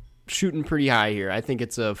 I'm shooting pretty high here. I think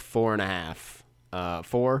it's a 4.5.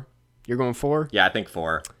 4? You're going 4? Yeah, I think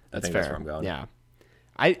 4. That's fair. That's where I'm going. Yeah.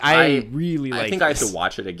 I really like. I think I have to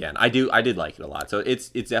watch it again. I did like it a lot. So it's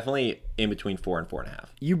definitely in between 4 and 4.5.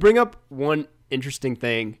 You bring up one interesting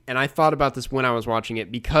thing, and I thought about this when I was watching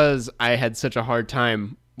it, because I had such a hard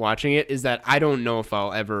time watching it is that I don't know if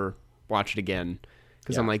I'll ever watch it again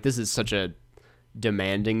because I'm like, this is such a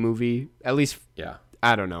demanding movie. At least,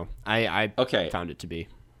 I don't know. I found it to be.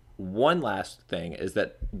 One last thing is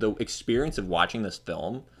that the experience of watching this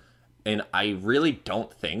film, and I really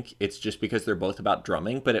don't think it's just because they're both about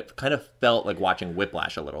drumming, but it kind of felt like watching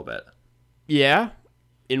Whiplash a little bit. Yeah?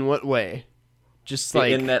 In what way? Just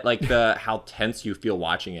like... In that, like, how tense you feel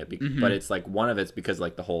watching it. But it's like, one of it's because,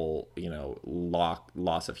 like, the whole,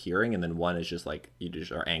 loss of hearing, and then one is just, like, you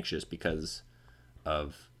just are anxious because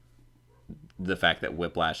of the fact that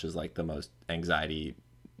Whiplash is, like, the most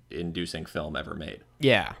anxiety-inducing film ever made.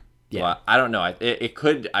 Yeah. Yeah. Well, I don't know.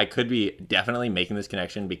 I could be definitely making this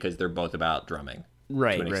connection because they're both about drumming.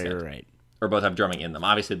 Right. Or both have drumming in them.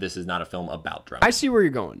 Obviously, this is not a film about drumming. I see where you're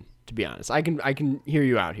going, to be honest. I can hear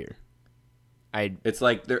you out here. It's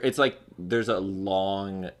like there's a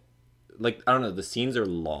long, like, I don't know, the scenes are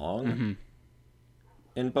long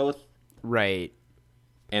in both. Right.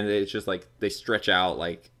 And it's just like they stretch out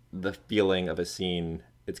like the feeling of a scene.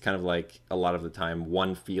 It's kind of like a lot of the time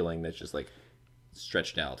one feeling that's just like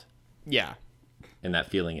stretched out. Yeah. And that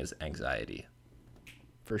feeling is anxiety.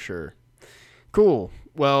 For sure. Cool.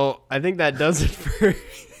 Well, I think that does it for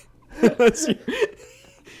unless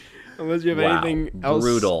you have anything else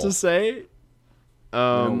to say. You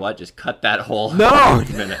know what? Just cut that whole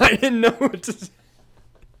minute. I didn't know what to say.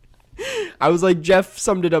 I was like, Jeff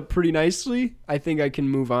summed it up pretty nicely. I think I can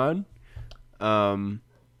move on. You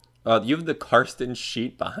have the Karsten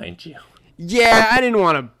sheet behind you. Yeah, I didn't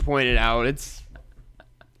want to point it out.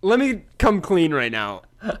 Let me come clean right now.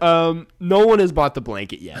 No one has bought the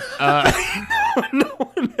blanket yet. No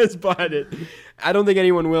one has bought it. I don't think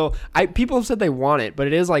anyone will. People have said they want it, but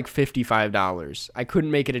it is like $55. I couldn't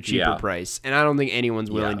make it a cheaper price, and I don't think anyone's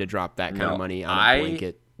willing to drop that kind of money on a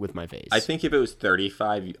blanket with my face. I think if it was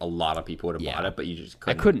 $35, a lot of people would have bought it, but you just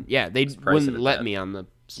couldn't. I couldn't. Yeah, they wouldn't let me on the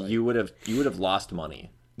site. You would have lost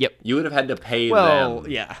money. Yep. You would have had to pay them. Well,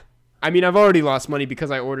 yeah. I mean, I've already lost money because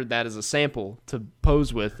I ordered that as a sample to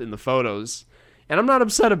pose with in the photos, and I'm not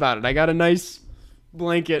upset about it. I got a nice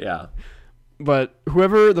blanket. Yeah. But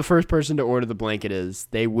whoever the first person to order the blanket is,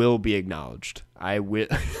 they will be acknowledged. I will,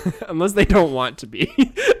 unless they don't want to be.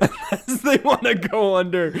 Unless they want to go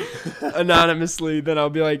under anonymously, then I'll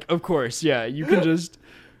be like, of course, yeah, you can just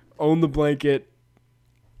own the blanket.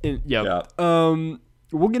 Yeah.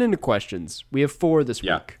 We'll get into questions. We have 4 this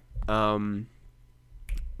week.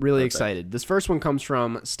 Really excited. This first one comes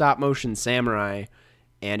from Stop Motion Samurai,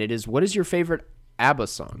 and it is, what is your favorite ABBA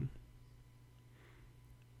song?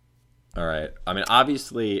 All right. I mean,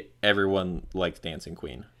 obviously, everyone likes Dancing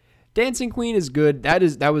Queen. Dancing Queen is good. That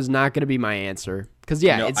was not going to be my answer. Because,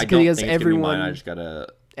 it's because everyone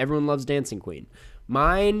loves Dancing Queen.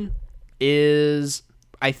 Mine is,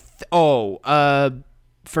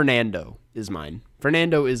 Fernando is mine.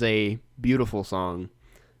 Fernando is a beautiful song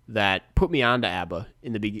that put me onto ABBA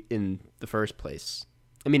in the first place.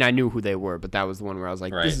 I mean, I knew who they were, but that was the one where I was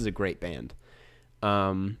like, this is a great band.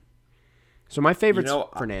 So my favorite's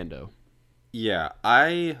Fernando. Yeah,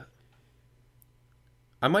 I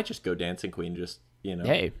might just go Dancing Queen. Just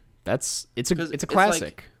Hey, it's a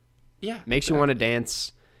classic. Makes you want to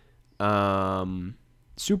dance.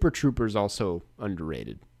 Super Troopers also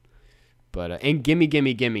underrated, but and Gimme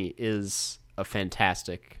Gimme Gimme is a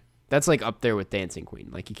fantastic. That's like up there with Dancing Queen.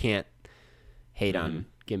 Like you can't hate on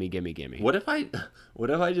Gimme Gimme Gimme. What if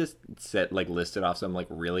I just listed off some like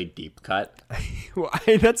really deep cut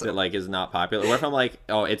that like is not popular? What if I'm like,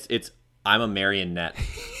 I'm a marionette?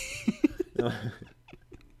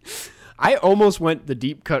 I almost went the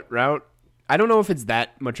deep cut route. I don't know if it's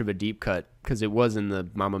that much of a deep cut because it was in the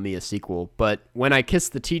Mamma Mia sequel. But When I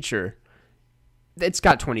Kissed the Teacher, it's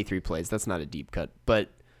got 23 plays. That's not a deep cut,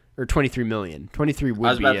 or 23 million. 23 would be. I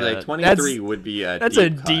was about to say 23 would be a. That's deep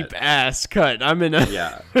a deep ass cut. I'm in a.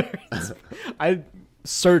 Yeah. I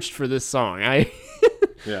searched for this song.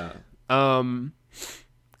 Yeah.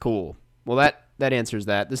 Cool. Well, that answers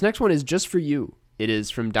that. This next one is just for you. It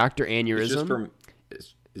is from Dr. Aneurysm.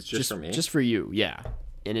 It's just for me? Just for you, yeah.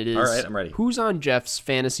 And it is, all right, I'm ready. Who's on Jeff's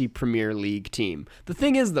Fantasy Premier League team? The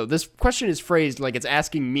thing is, though, this question is phrased like it's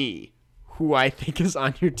asking me who I think is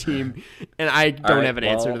on your team, and I don't have an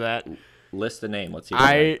answer to that. List the name. Let's see.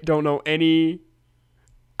 I don't know any.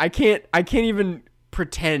 I can't even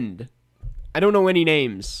pretend. I don't know any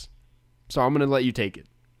names, so I'm gonna let you take it.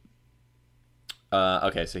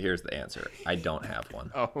 Okay, so here's the answer. I don't have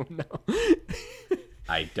one. Oh no.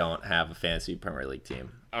 I don't have a fantasy Premier League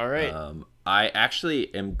team. All right. I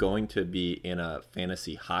actually am going to be in a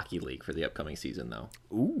fantasy hockey league for the upcoming season, though.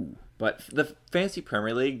 Ooh. But the fantasy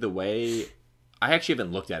Premier League, the way I actually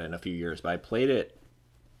haven't looked at it in a few years, but I played it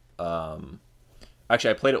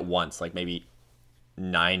Actually, I played it once, like maybe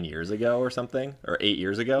 9 years ago or something, or 8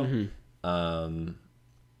 years ago. Yeah,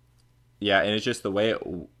 and it's just the way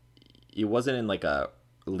it wasn't in like a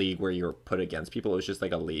league where you were put against people. It was just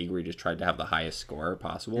like a league where you just tried to have the highest score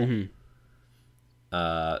possible.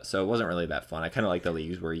 So it wasn't really that fun. I kind of like the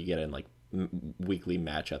leagues where you get in like weekly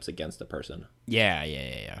matchups against a person.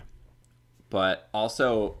 Yeah. But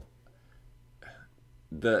also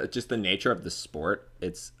the nature of the sport,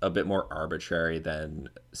 it's a bit more arbitrary than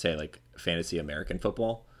say like fantasy American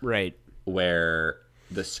football. Right. Where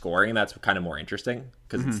the scoring, that's kind of more interesting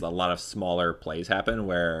because it's a lot of smaller plays happen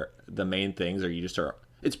where the main things are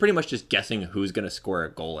it's pretty much just guessing who's going to score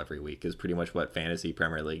a goal every week is pretty much what fantasy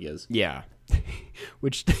Premier League is. Yeah.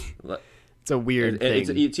 Which it's a weird thing.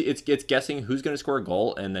 It's guessing who's going to score a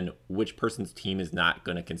goal and then which person's team is not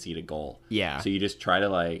going to concede a goal. Yeah. So you just try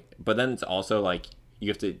to but then it's also like you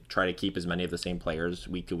have to try to keep as many of the same players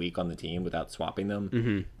week to week on the team without swapping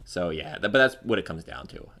them. So yeah, but that's what it comes down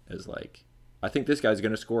to is like, I think this guy's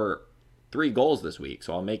going to score 3 goals this week,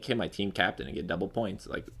 so I'll make him my team captain and get double points.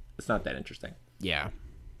 Like, it's not that interesting. Yeah.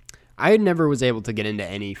 I never was able to get into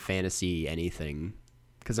any fantasy anything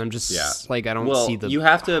because I'm just like, I don't see the you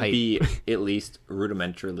have to hype. be at least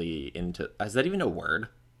rudimentarily into, is that even a word?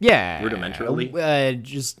 Yeah. Rudimentarily?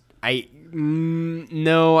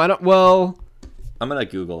 No, I don't, well. I'm going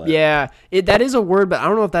to Google it. Yeah, that is a word, but I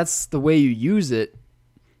don't know if that's the way you use it.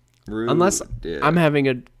 Unless I'm having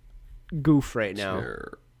a goof right now.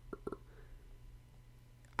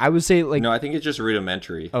 I would say like no, I think it's just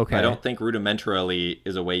rudimentary. Okay, I don't think rudimentarily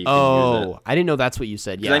is a way you can use it. I didn't know that's what you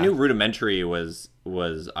said. Yeah, I knew rudimentary was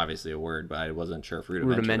obviously a word, but I wasn't sure if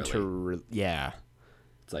rudimentarily. Yeah,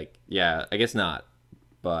 it's like I guess not.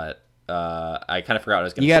 But I kind of forgot what I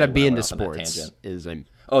was going to say. You got to be into sports.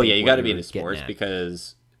 You got to be into sports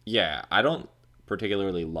because I don't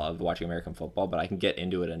particularly love watching American football, but I can get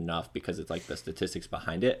into it enough because it's like the statistics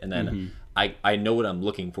behind it, and then I know what I'm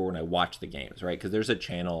looking for when I watch the games, right? Because there's a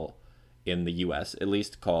channel in the US at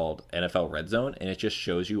least called NFL Red Zone, and it just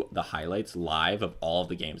shows you the highlights live of all of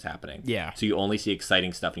the games happening. Yeah. So you only see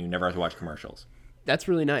exciting stuff and you never have to watch commercials. That's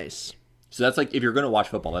really nice. So that's like, if you're going to watch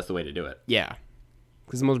football, that's the way to do it. Yeah.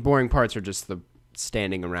 Because the most boring parts are just the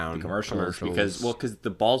standing around the commercials. Because the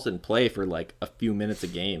ball's in play for like a few minutes a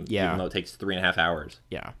game, even though it takes 3.5 hours.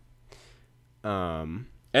 Yeah.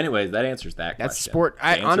 Anyways, that answers that question. That's sport. The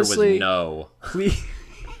answer honestly was no.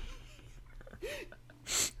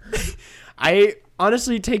 I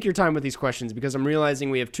honestly take your time with these questions because I'm realizing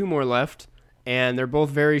we have 2 more left, and they're both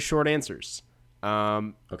very short answers.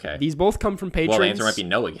 Okay. These both come from patrons. Well, the answer might be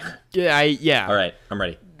no again. Yeah. All right, I'm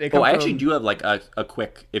ready. I actually do have like a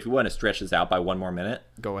quick, if you want to stretch this out by 1 more minute.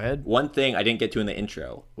 Go ahead. One thing I didn't get to in the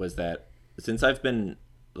intro was that since I've been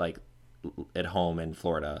like at home in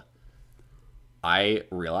Florida, I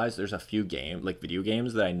realized there's a few video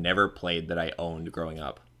games that I never played that I owned growing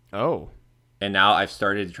up. Oh. And now I've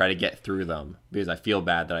started to try to get through them because I feel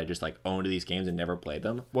bad that I just like owned these games and never played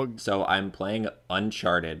them. So I'm playing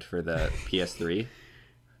Uncharted for the PS3.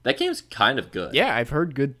 That game's kind of good. Yeah, I've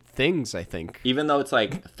heard good things, I think. Even though it's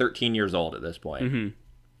like 13 years old at this point.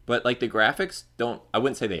 But like the graphics I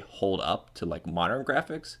wouldn't say they hold up to like modern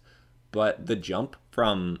graphics, but the jump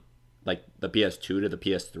from like the PS2 to the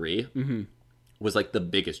PS3 was like the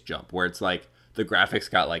biggest jump, where it's like the graphics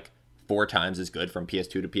got like 4 times as good from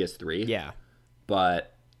PS2 to PS3. Yeah.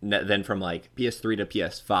 But then from like PS3 to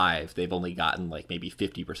PS5, they've only gotten like maybe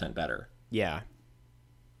 50% better. Yeah.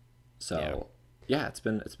 So yeah, it's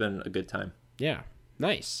been a good time. Yeah.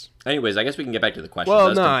 Nice. Anyways, I guess we can get back to the question.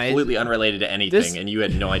 Well, that's completely unrelated to anything, and you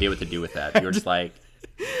had no idea what to do with that. You were just like...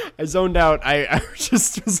 I zoned out. I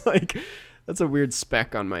just was like, that's a weird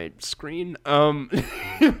speck on my screen. But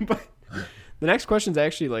the next question's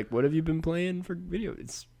actually like, what have you been playing for video?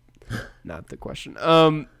 It's not the question.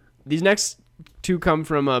 These next 2 come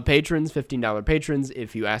from patrons, $15 patrons.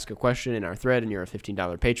 If you ask a question in our thread and you're a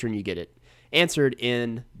 $15 patron, you get it answered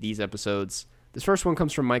in these episodes. This first one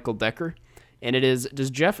comes from Michael Decker, and it is, does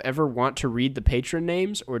Jeff ever want to read the patron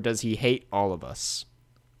names, or does he hate all of us?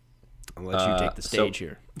 I'll let you take the stage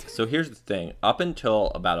here. So here's the thing. Up until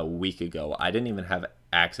about a week ago, I didn't even have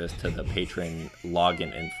access to the patron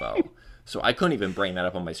login info. So I couldn't even bring that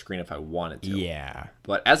up on my screen if I wanted to. Yeah.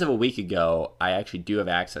 But as of a week ago, I actually do have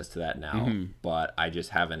access to that now, but I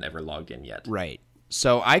just haven't ever logged in yet. Right.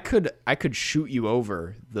 So I could shoot you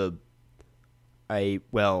over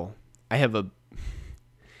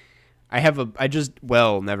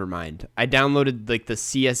never mind. I downloaded like the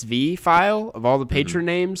CSV file of all the patron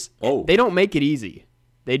names. Oh. They don't make it easy.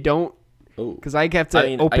 They don't. Oh. Because I have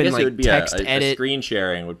to open I guess like it would be text a edit. Screen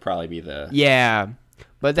sharing would probably be the... Yeah.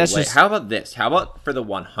 But that's just... How about this? How about for the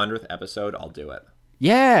 100th episode, I'll do it.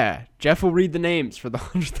 Yeah, Jeff will read the names for the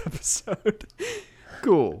 100th episode.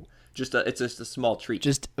 Cool. It's just a small treat.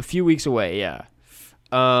 Just a few weeks away, yeah.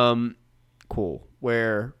 Cool.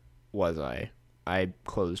 Where was I? I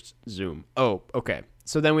closed Zoom. Oh, okay.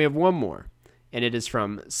 So then we have one more, and it is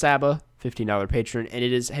from Saba, $15 patron, and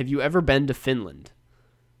it is, have you ever been to Finland?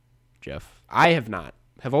 Jeff? I have not.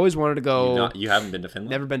 Have always wanted to go. You haven't been to Finland?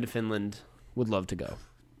 Never been to Finland. Would love to go.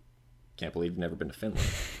 Can't believe you've never been to Finland.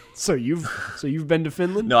 So you've been to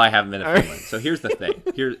Finland? No, I haven't been to Finland. So here's the thing.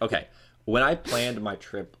 Okay. When I planned my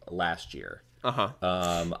trip last year,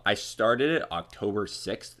 I started it October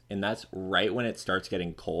 6th, and that's right when it starts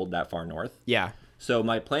getting cold that far north. Yeah. So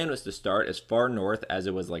my plan was to start as far north as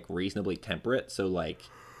it was like reasonably temperate. So like,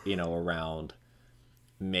 around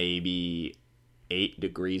maybe 8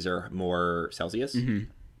 degrees or more Celsius.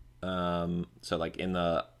 Mm-hmm. So like in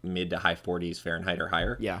the mid to high 40s Fahrenheit or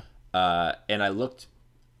higher. Yeah. And I looked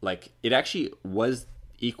like it actually was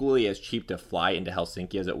equally as cheap to fly into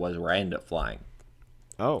Helsinki as it was where I ended up flying.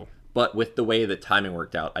 Oh. But with the way the timing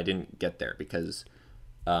worked out, I didn't get there because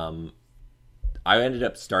I ended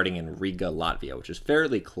up starting in Riga, Latvia, which is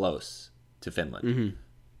fairly close to Finland.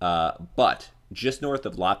 Mm-hmm. But just north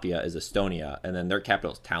of Latvia is Estonia, and then their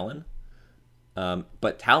capital is Tallinn.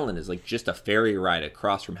 But Tallinn is like just a ferry ride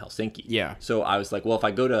across from Helsinki. Yeah. So I was like, well, if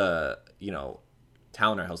I go to,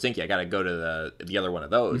 Tallinn or Helsinki, I got to go to the other one of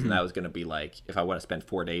those. Mm-hmm. And that was going to be like, if I want to spend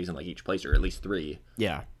 4 days in like each place or at least 3.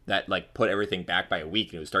 Yeah. That like put everything back by a week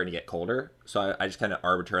and it was starting to get colder. So I just kind of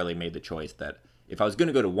arbitrarily made the choice that if I was going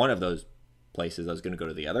to go to one of those places, I was going to go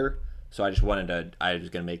to the other. So I was going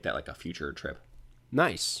to make that like a future trip.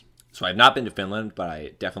 Nice. So I've not been to Finland, but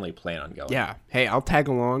I definitely plan on going. Yeah. Hey, I'll tag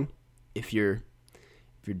along if you're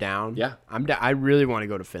down. Yeah. I really want to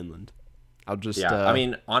go to Finland. I'll just... Yeah, I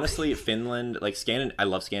mean, honestly, Finland, like I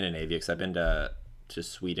love Scandinavia because I've been to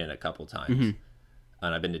Sweden a couple times. Mm-hmm.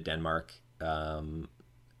 And I've been to Denmark.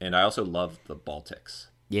 And I also love the Baltics.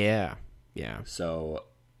 Yeah. Yeah. So,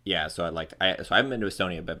 yeah, so I haven't been to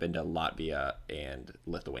Estonia, but I've been to Latvia and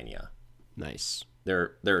Lithuania. Nice.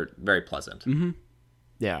 They're very pleasant. Mm-hmm.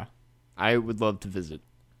 Yeah. I would love to visit.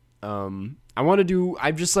 I want to do...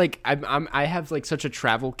 I'm just like... I have like such a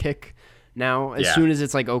travel kick now. As soon as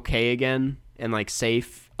it's like okay again and like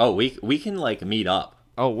safe. Oh, we can like meet up.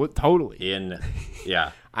 Oh, totally.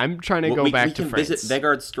 Yeah. I'm trying to go back to France. We can visit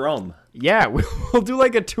Vegard Strom. Yeah, we'll do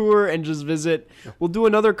like a tour and just visit. We'll do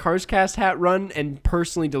another Carscast hat run and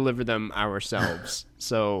personally deliver them ourselves.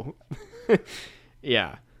 So,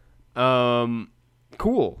 yeah.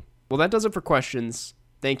 Cool. Well, that does it for questions.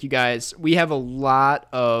 Thank you, guys. We have a lot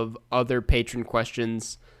of other patron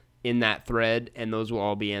questions in that thread, and those will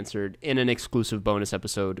all be answered in an exclusive bonus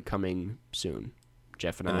episode coming soon.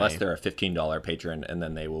 Jeff and Unless they're a $15 patron, and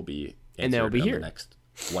then they will be answered here. The next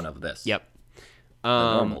one of this. Yep.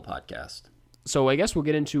 The normal podcast. So I guess we'll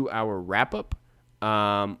get into our wrap-up.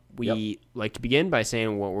 We like to begin by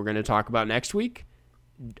saying what we're going to talk about next week.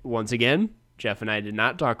 Once again, Jeff and I did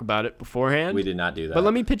not talk about it beforehand. We did not do that. But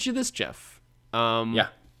let me pitch you this, Jeff. Yeah.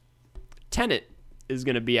 Tenet is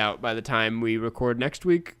going to be out by the time we record next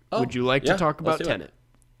week. Would you like to talk about Tenet?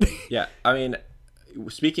 Yeah. I mean,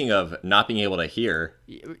 speaking of not being able to hear.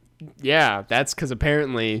 Yeah, that's because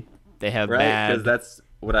apparently they have bad... Because that's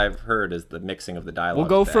what I've heard is the mixing of the dialogue.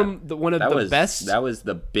 We'll go from one of the best... That was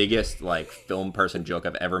the biggest like film person joke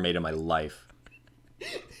I've ever made in my life.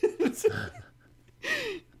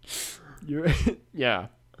 Yeah.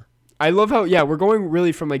 I love how, we're going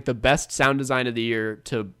really from like the best sound design of the year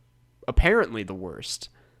to apparently the worst.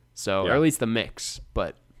 So, or at least the mix.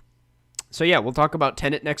 But, so yeah, we'll talk about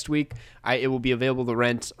Tenet next week. It will be available to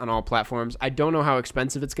rent on all platforms. I don't know how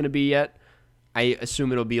expensive it's going to be yet. I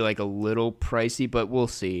assume it'll be like a little pricey, but we'll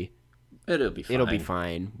see. It'll be fine. It'll be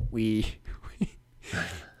fine.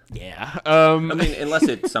 Yeah. I mean, unless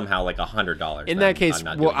it's somehow like $100. In that case,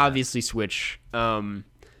 we'll obviously switch.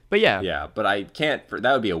 But yeah. Yeah, but I can't.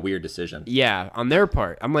 That would be a weird decision. Yeah, on their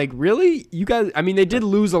part. I'm like, really? You guys, I mean, they did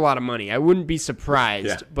lose a lot of money. I wouldn't be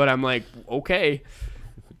surprised, but I'm like, okay.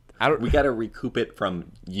 We got to recoup it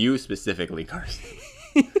from you specifically, Carson.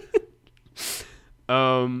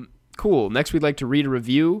 Cool. Next, we'd like to read a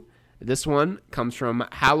review. This one comes from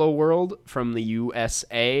Hallow World from the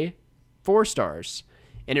USA. 4 stars.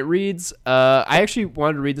 And it reads, I actually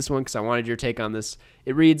wanted to read this one because I wanted your take on this.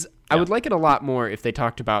 It reads, I would like it a lot more if they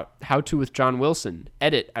talked about How To with John Wilson.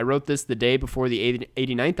 Edit, I wrote this the day before the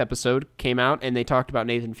 89th episode came out, and they talked about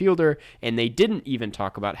Nathan Fielder, and they didn't even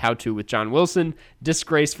talk about How To with John Wilson.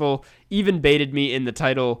 Disgraceful. Even baited me in the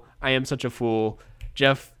title. I am such a fool.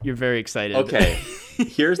 Jeff, you're very excited. Okay,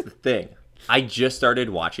 here's the thing. I just started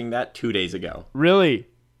watching that 2 days ago. Really?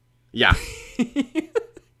 Yeah.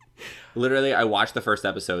 Literally, I watched the first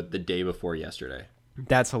episode the day before yesterday.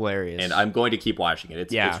 That's hilarious. And I'm going to keep watching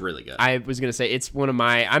it. It's really good. I was going to say, it's one of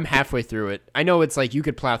my... I'm halfway through it. I know it's like you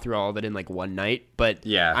could plow through all of it in like one night, but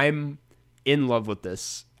yeah. I'm in love with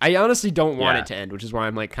this. I honestly don't want it to end, which is why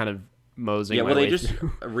I'm like kind of moseying my way through. Yeah, well,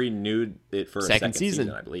 they just renewed it for a second season,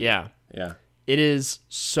 I believe. Yeah. Yeah. It is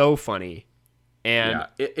so funny. And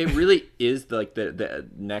it really is the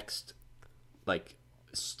next like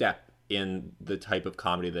step in the type of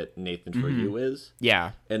comedy that Nathan For You is.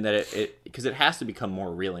 Yeah. And that it because it has to become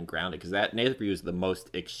more real and grounded, because that Nathan For You is the most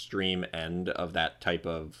extreme end of that type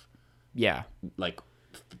of like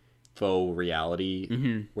faux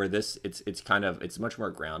reality, where this it's kind of, it's much more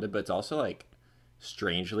grounded, but it's also like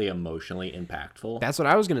strangely emotionally impactful. That's what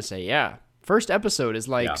I was gonna say. Yeah, first episode is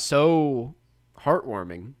like so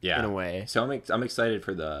heartwarming in a way. So I'm excited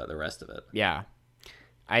for the rest of it. Yeah,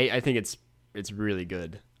 I think it's really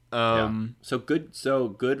good. So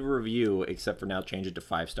good review, except for now change it to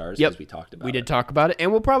 5 stars, because we talked about it. We did talk about it,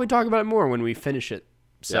 and we'll probably talk about it more when we finish it.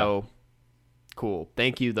 So cool.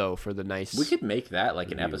 Thank you though for the nice. We could make that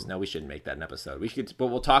like an episode. No, we shouldn't make that an episode. We should, but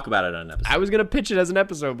we'll talk about it on an episode. I was gonna pitch it as an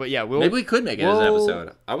episode, but maybe we could make it as an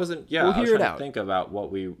episode. I wasn't. Yeah, we'll I was hear trying it to think about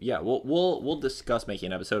what we. Yeah, we'll discuss making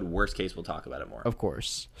an episode. Worst case, we'll talk about it more. Of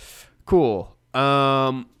course. Cool.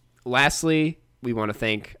 Lastly, we want to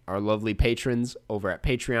thank our lovely patrons over at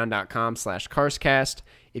patreon.com/Carscast.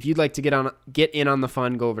 If you'd like to get in on the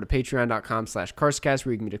fun, go over to patreon.com/Carscast,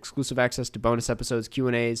 where you can get exclusive access to bonus episodes,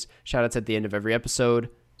 Q&As, shout-outs at the end of every episode,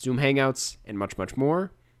 Zoom Hangouts, and much, much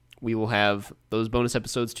more. We will have those bonus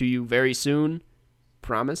episodes to you very soon.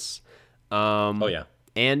 Promise.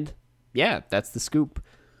 And, that's the scoop.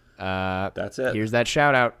 That's it. Here's that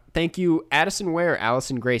shout out. Thank you, Addison Ware,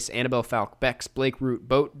 Allison Grace, Annabelle Falk, Bex, Blake Root,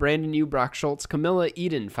 Boat, Brandon Yu, Brock Schultz, Camilla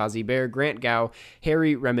Eden, Fozzie Bear, Grant Gow,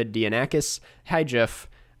 Harry Remedianakis, Hi Jeff,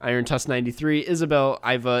 Iron Tuss 93, Isabel,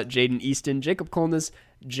 Iva, Jaden Easton, Jacob Kolnes,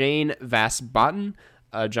 Jane Vass Botten,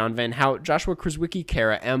 John Van Hout, Joshua Kraswicki,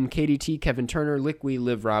 Kara M, KDT, Kevin Turner, Liqui,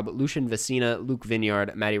 Liv Rob, Lucian Vecina, Luke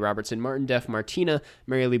Vinyard, Maddie Robertson, Martin Def, Martina,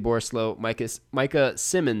 Mary Lee Borslow, Micah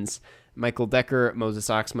Simmons, Michael Decker, Moses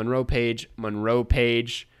Ox, Monroe Page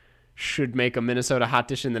should make a Minnesota hot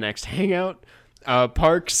dish in the next hangout.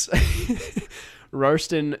 Parks,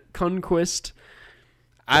 Rarston Kunquist.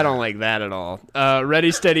 I don't like that at all.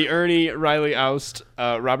 Ready, Steady, Ernie, Riley Oust,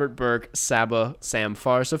 Robert Burke, Saba, Sam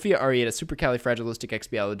Farr, Sophia Arietta,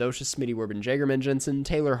 Supercalifragilisticexpialidocious, Smitty Werbin, Jagerman Jensen,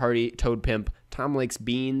 Taylor Hardy, Toad Pimp, Tom Lakes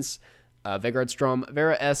Beans, Vegard Strom,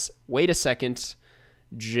 Vera S, Wait a Second,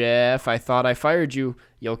 Jeff, I Thought I Fired You,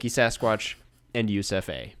 Yolki Sasquatch, and Yusef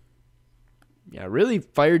A. Yeah, I really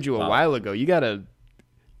fired you a while ago. You got to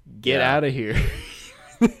get out of here.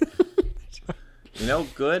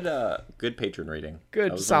 Good patron rating.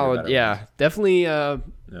 Good, solid. Yeah, definitely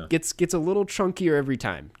gets a little chunkier every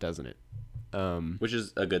time, doesn't it? Which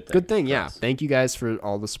is a good thing. Good thing, yeah. Thank you guys for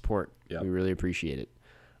all the support. Yep. We really appreciate it.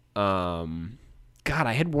 God,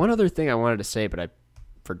 I had one other thing I wanted to say, but I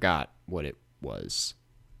forgot what it was.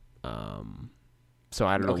 So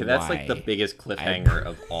I don't know. Okay, that's like the biggest cliffhanger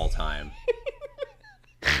of all time.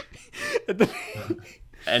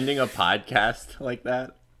 Ending a podcast like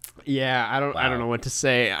that. Yeah, I don't know what to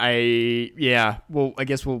say. I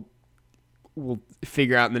guess we'll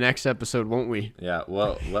figure out in the next episode, won't we? Yeah.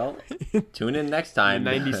 Well, tune in next time.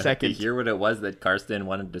 90 seconds. To hear what it was that Karsten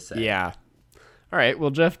wanted to say. Yeah. All right.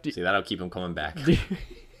 Well, Jeff. See, that'll keep him coming back. Jeff,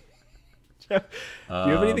 do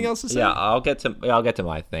you have anything else to say? Yeah, I'll get to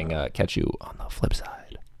my thing. Catch you on the flip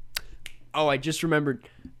side. Oh, I just remembered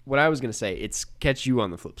what I was gonna say. It's catch you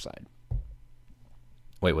on the flip side.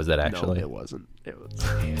 Wait, was that actually? No, it wasn't. It was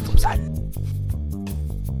flip side.